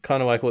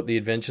 Kind of like what the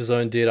Adventure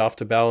Zone did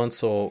after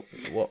Balance, or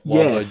what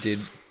Waldo did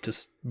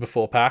just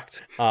before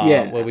Pact.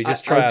 Where we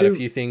just try out a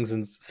few things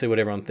and see what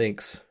everyone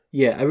thinks.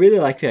 Yeah, I really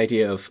like the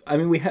idea of, I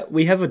mean, we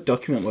have a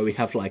document where we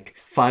have like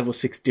 5 or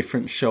 6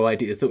 different show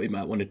ideas that we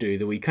might want to do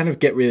that we kind of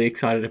get really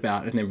excited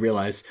about and then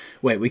realize,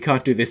 wait, we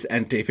can't do this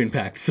and Deep In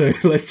Pact, so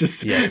let's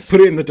just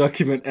put it in the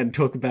document and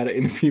talk about it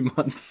in a few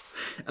months.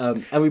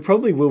 And we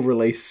probably will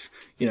release,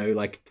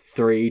 like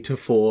 3 to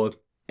 4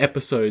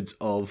 episodes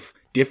of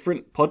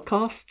different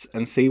podcasts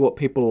and see what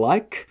people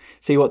like,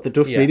 see what the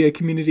Duff Media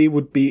community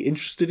would be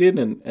interested in,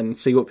 and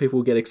see what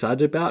people get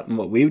excited about and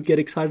what we would get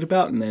excited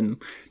about, and then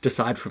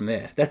decide from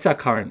there. That's our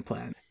current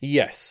plan.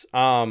 Yes.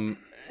 And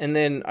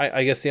then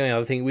I guess the only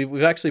other thing,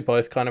 we've actually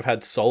both kind of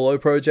had solo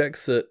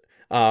projects that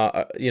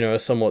are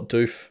somewhat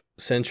Doof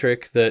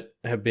centric, that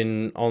have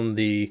been on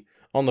the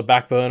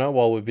back burner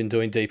while we've been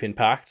doing Deep In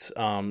Pact.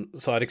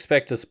 So I'd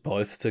expect us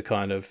both to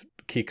kind of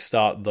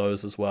kickstart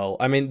those as well.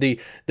 I mean, the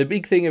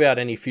big thing about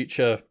any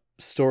future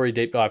story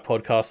deep dive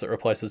podcast that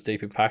replaces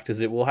Deep In Pact is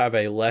it will have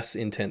a less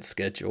intense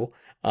schedule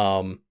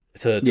to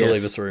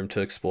leave us room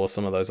to explore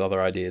some of those other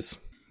ideas.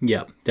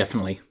 Yeah,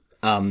 definitely.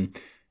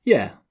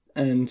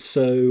 And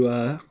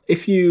so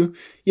if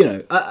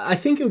I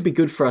think it would be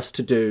good for us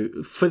to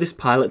do, for this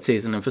pilot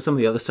season and for some of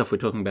the other stuff we're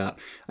talking about,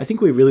 I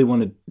think we really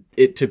wanted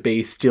it to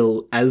be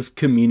still as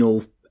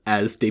communal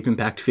as Deep In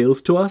Pact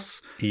feels to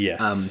us.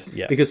 Yes.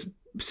 Because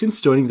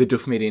since joining the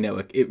Duff Media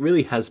Network, it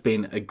really has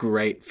been a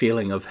great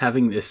feeling of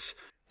having this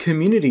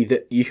community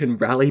that you can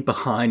rally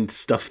behind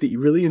stuff that you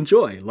really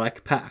enjoy,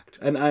 like Pact.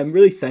 And I'm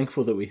really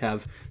thankful that we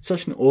have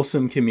such an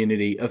awesome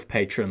community of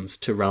patrons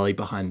to rally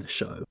behind the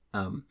show.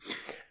 And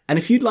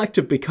if you'd like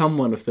to become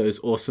one of those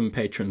awesome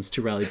patrons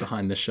to rally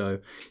behind the show,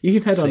 you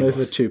can head on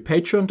over to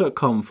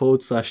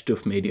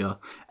patreon.com/Duff Media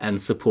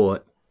and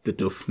support the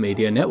Duff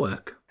Media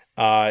Network.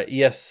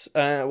 Yes,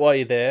 while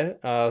you're there,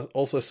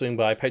 also swing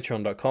by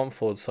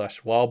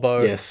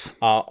patreon.com/Wildbow. Yes.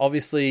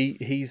 Obviously,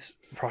 he's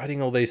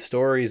writing all these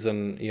stories,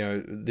 and,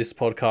 this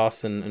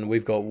podcast, and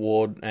We've Got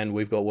Ward and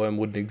We've Got Worm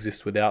wouldn't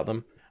exist without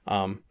them.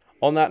 On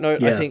that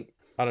note, I think,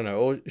 I don't know,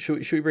 or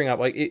should we bring up,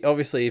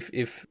 obviously,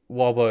 if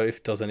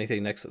Wildbow does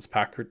anything next that's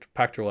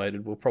Pact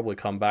related, we'll probably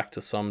come back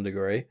to some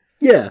degree.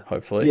 Yeah.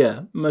 Hopefully.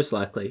 Yeah, most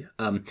likely.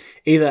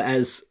 Either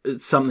as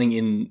something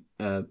in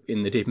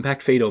the Deep In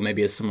Pact feed, or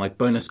maybe as some like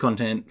bonus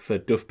content for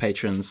Duff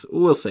patrons.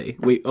 We'll see.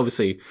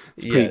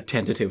 It's pretty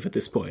tentative at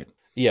this point.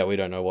 Yeah, we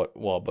don't know what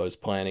Wildbow's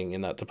planning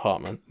in that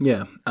department.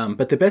 Yeah,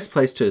 but the best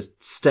place to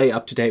stay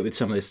up to date with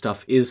some of this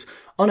stuff is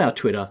on our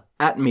Twitter,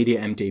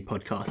 @MediaMD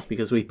Podcast,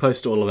 because we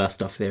post all of our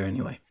stuff there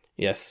anyway.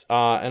 Yes,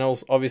 and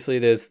also, obviously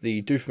there's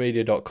the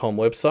doofmedia.com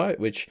website,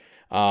 which,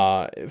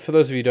 for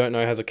those of you who don't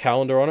know, has a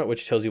calendar on it,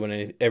 which tells you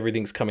when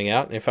everything's coming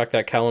out. And in fact,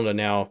 that calendar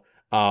now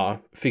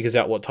figures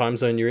out what time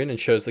zone you're in and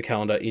shows the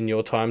calendar in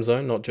your time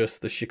zone, not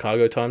just the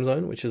Chicago time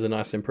zone, which is a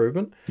nice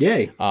improvement.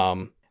 Yay.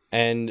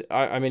 And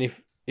I mean,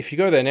 if you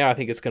go there now, I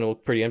think it's going to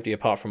look pretty empty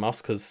apart from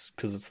us because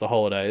it's the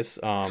holidays.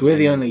 So we're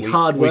the only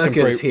hard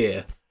workers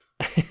here.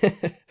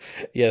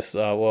 Yes,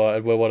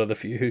 well, we're one of the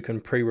few who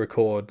can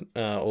pre-record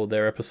all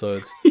their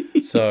episodes.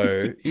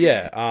 So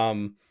yeah,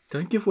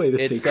 don't give away the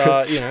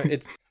secrets.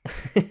 It's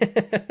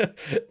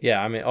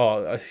yeah. I mean,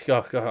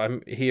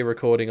 I'm here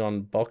recording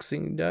on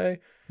Boxing Day.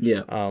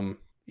 Yeah.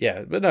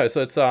 Yeah, but no.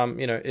 So it's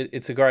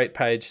it's a great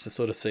page to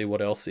sort of see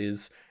what else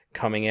is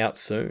coming out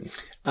soon.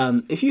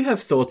 If you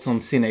have thoughts on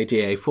Sine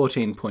Die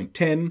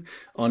 14.10,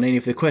 on any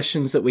of the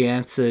questions that we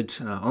answered,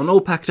 on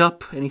All Packed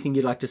Up, anything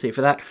you'd like to see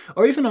for that,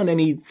 or even on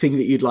anything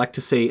that you'd like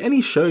to see,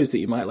 any shows that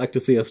you might like to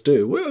see us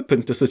do, we're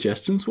open to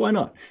suggestions, why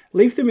not?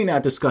 Leave them in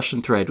our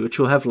discussion thread, which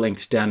we'll have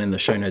linked down in the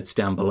show notes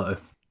down below.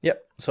 Yep.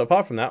 So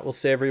apart from that, we'll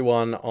see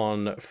everyone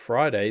on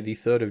Friday, the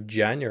 3rd of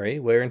January.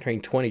 We're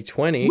entering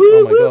 2020. Woo,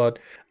 oh my woo. God.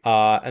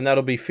 And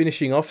that'll be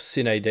finishing off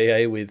Sine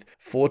Die with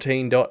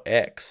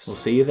 14.x. We'll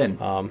see you then.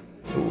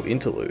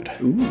 Interlude.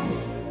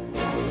 Ooh.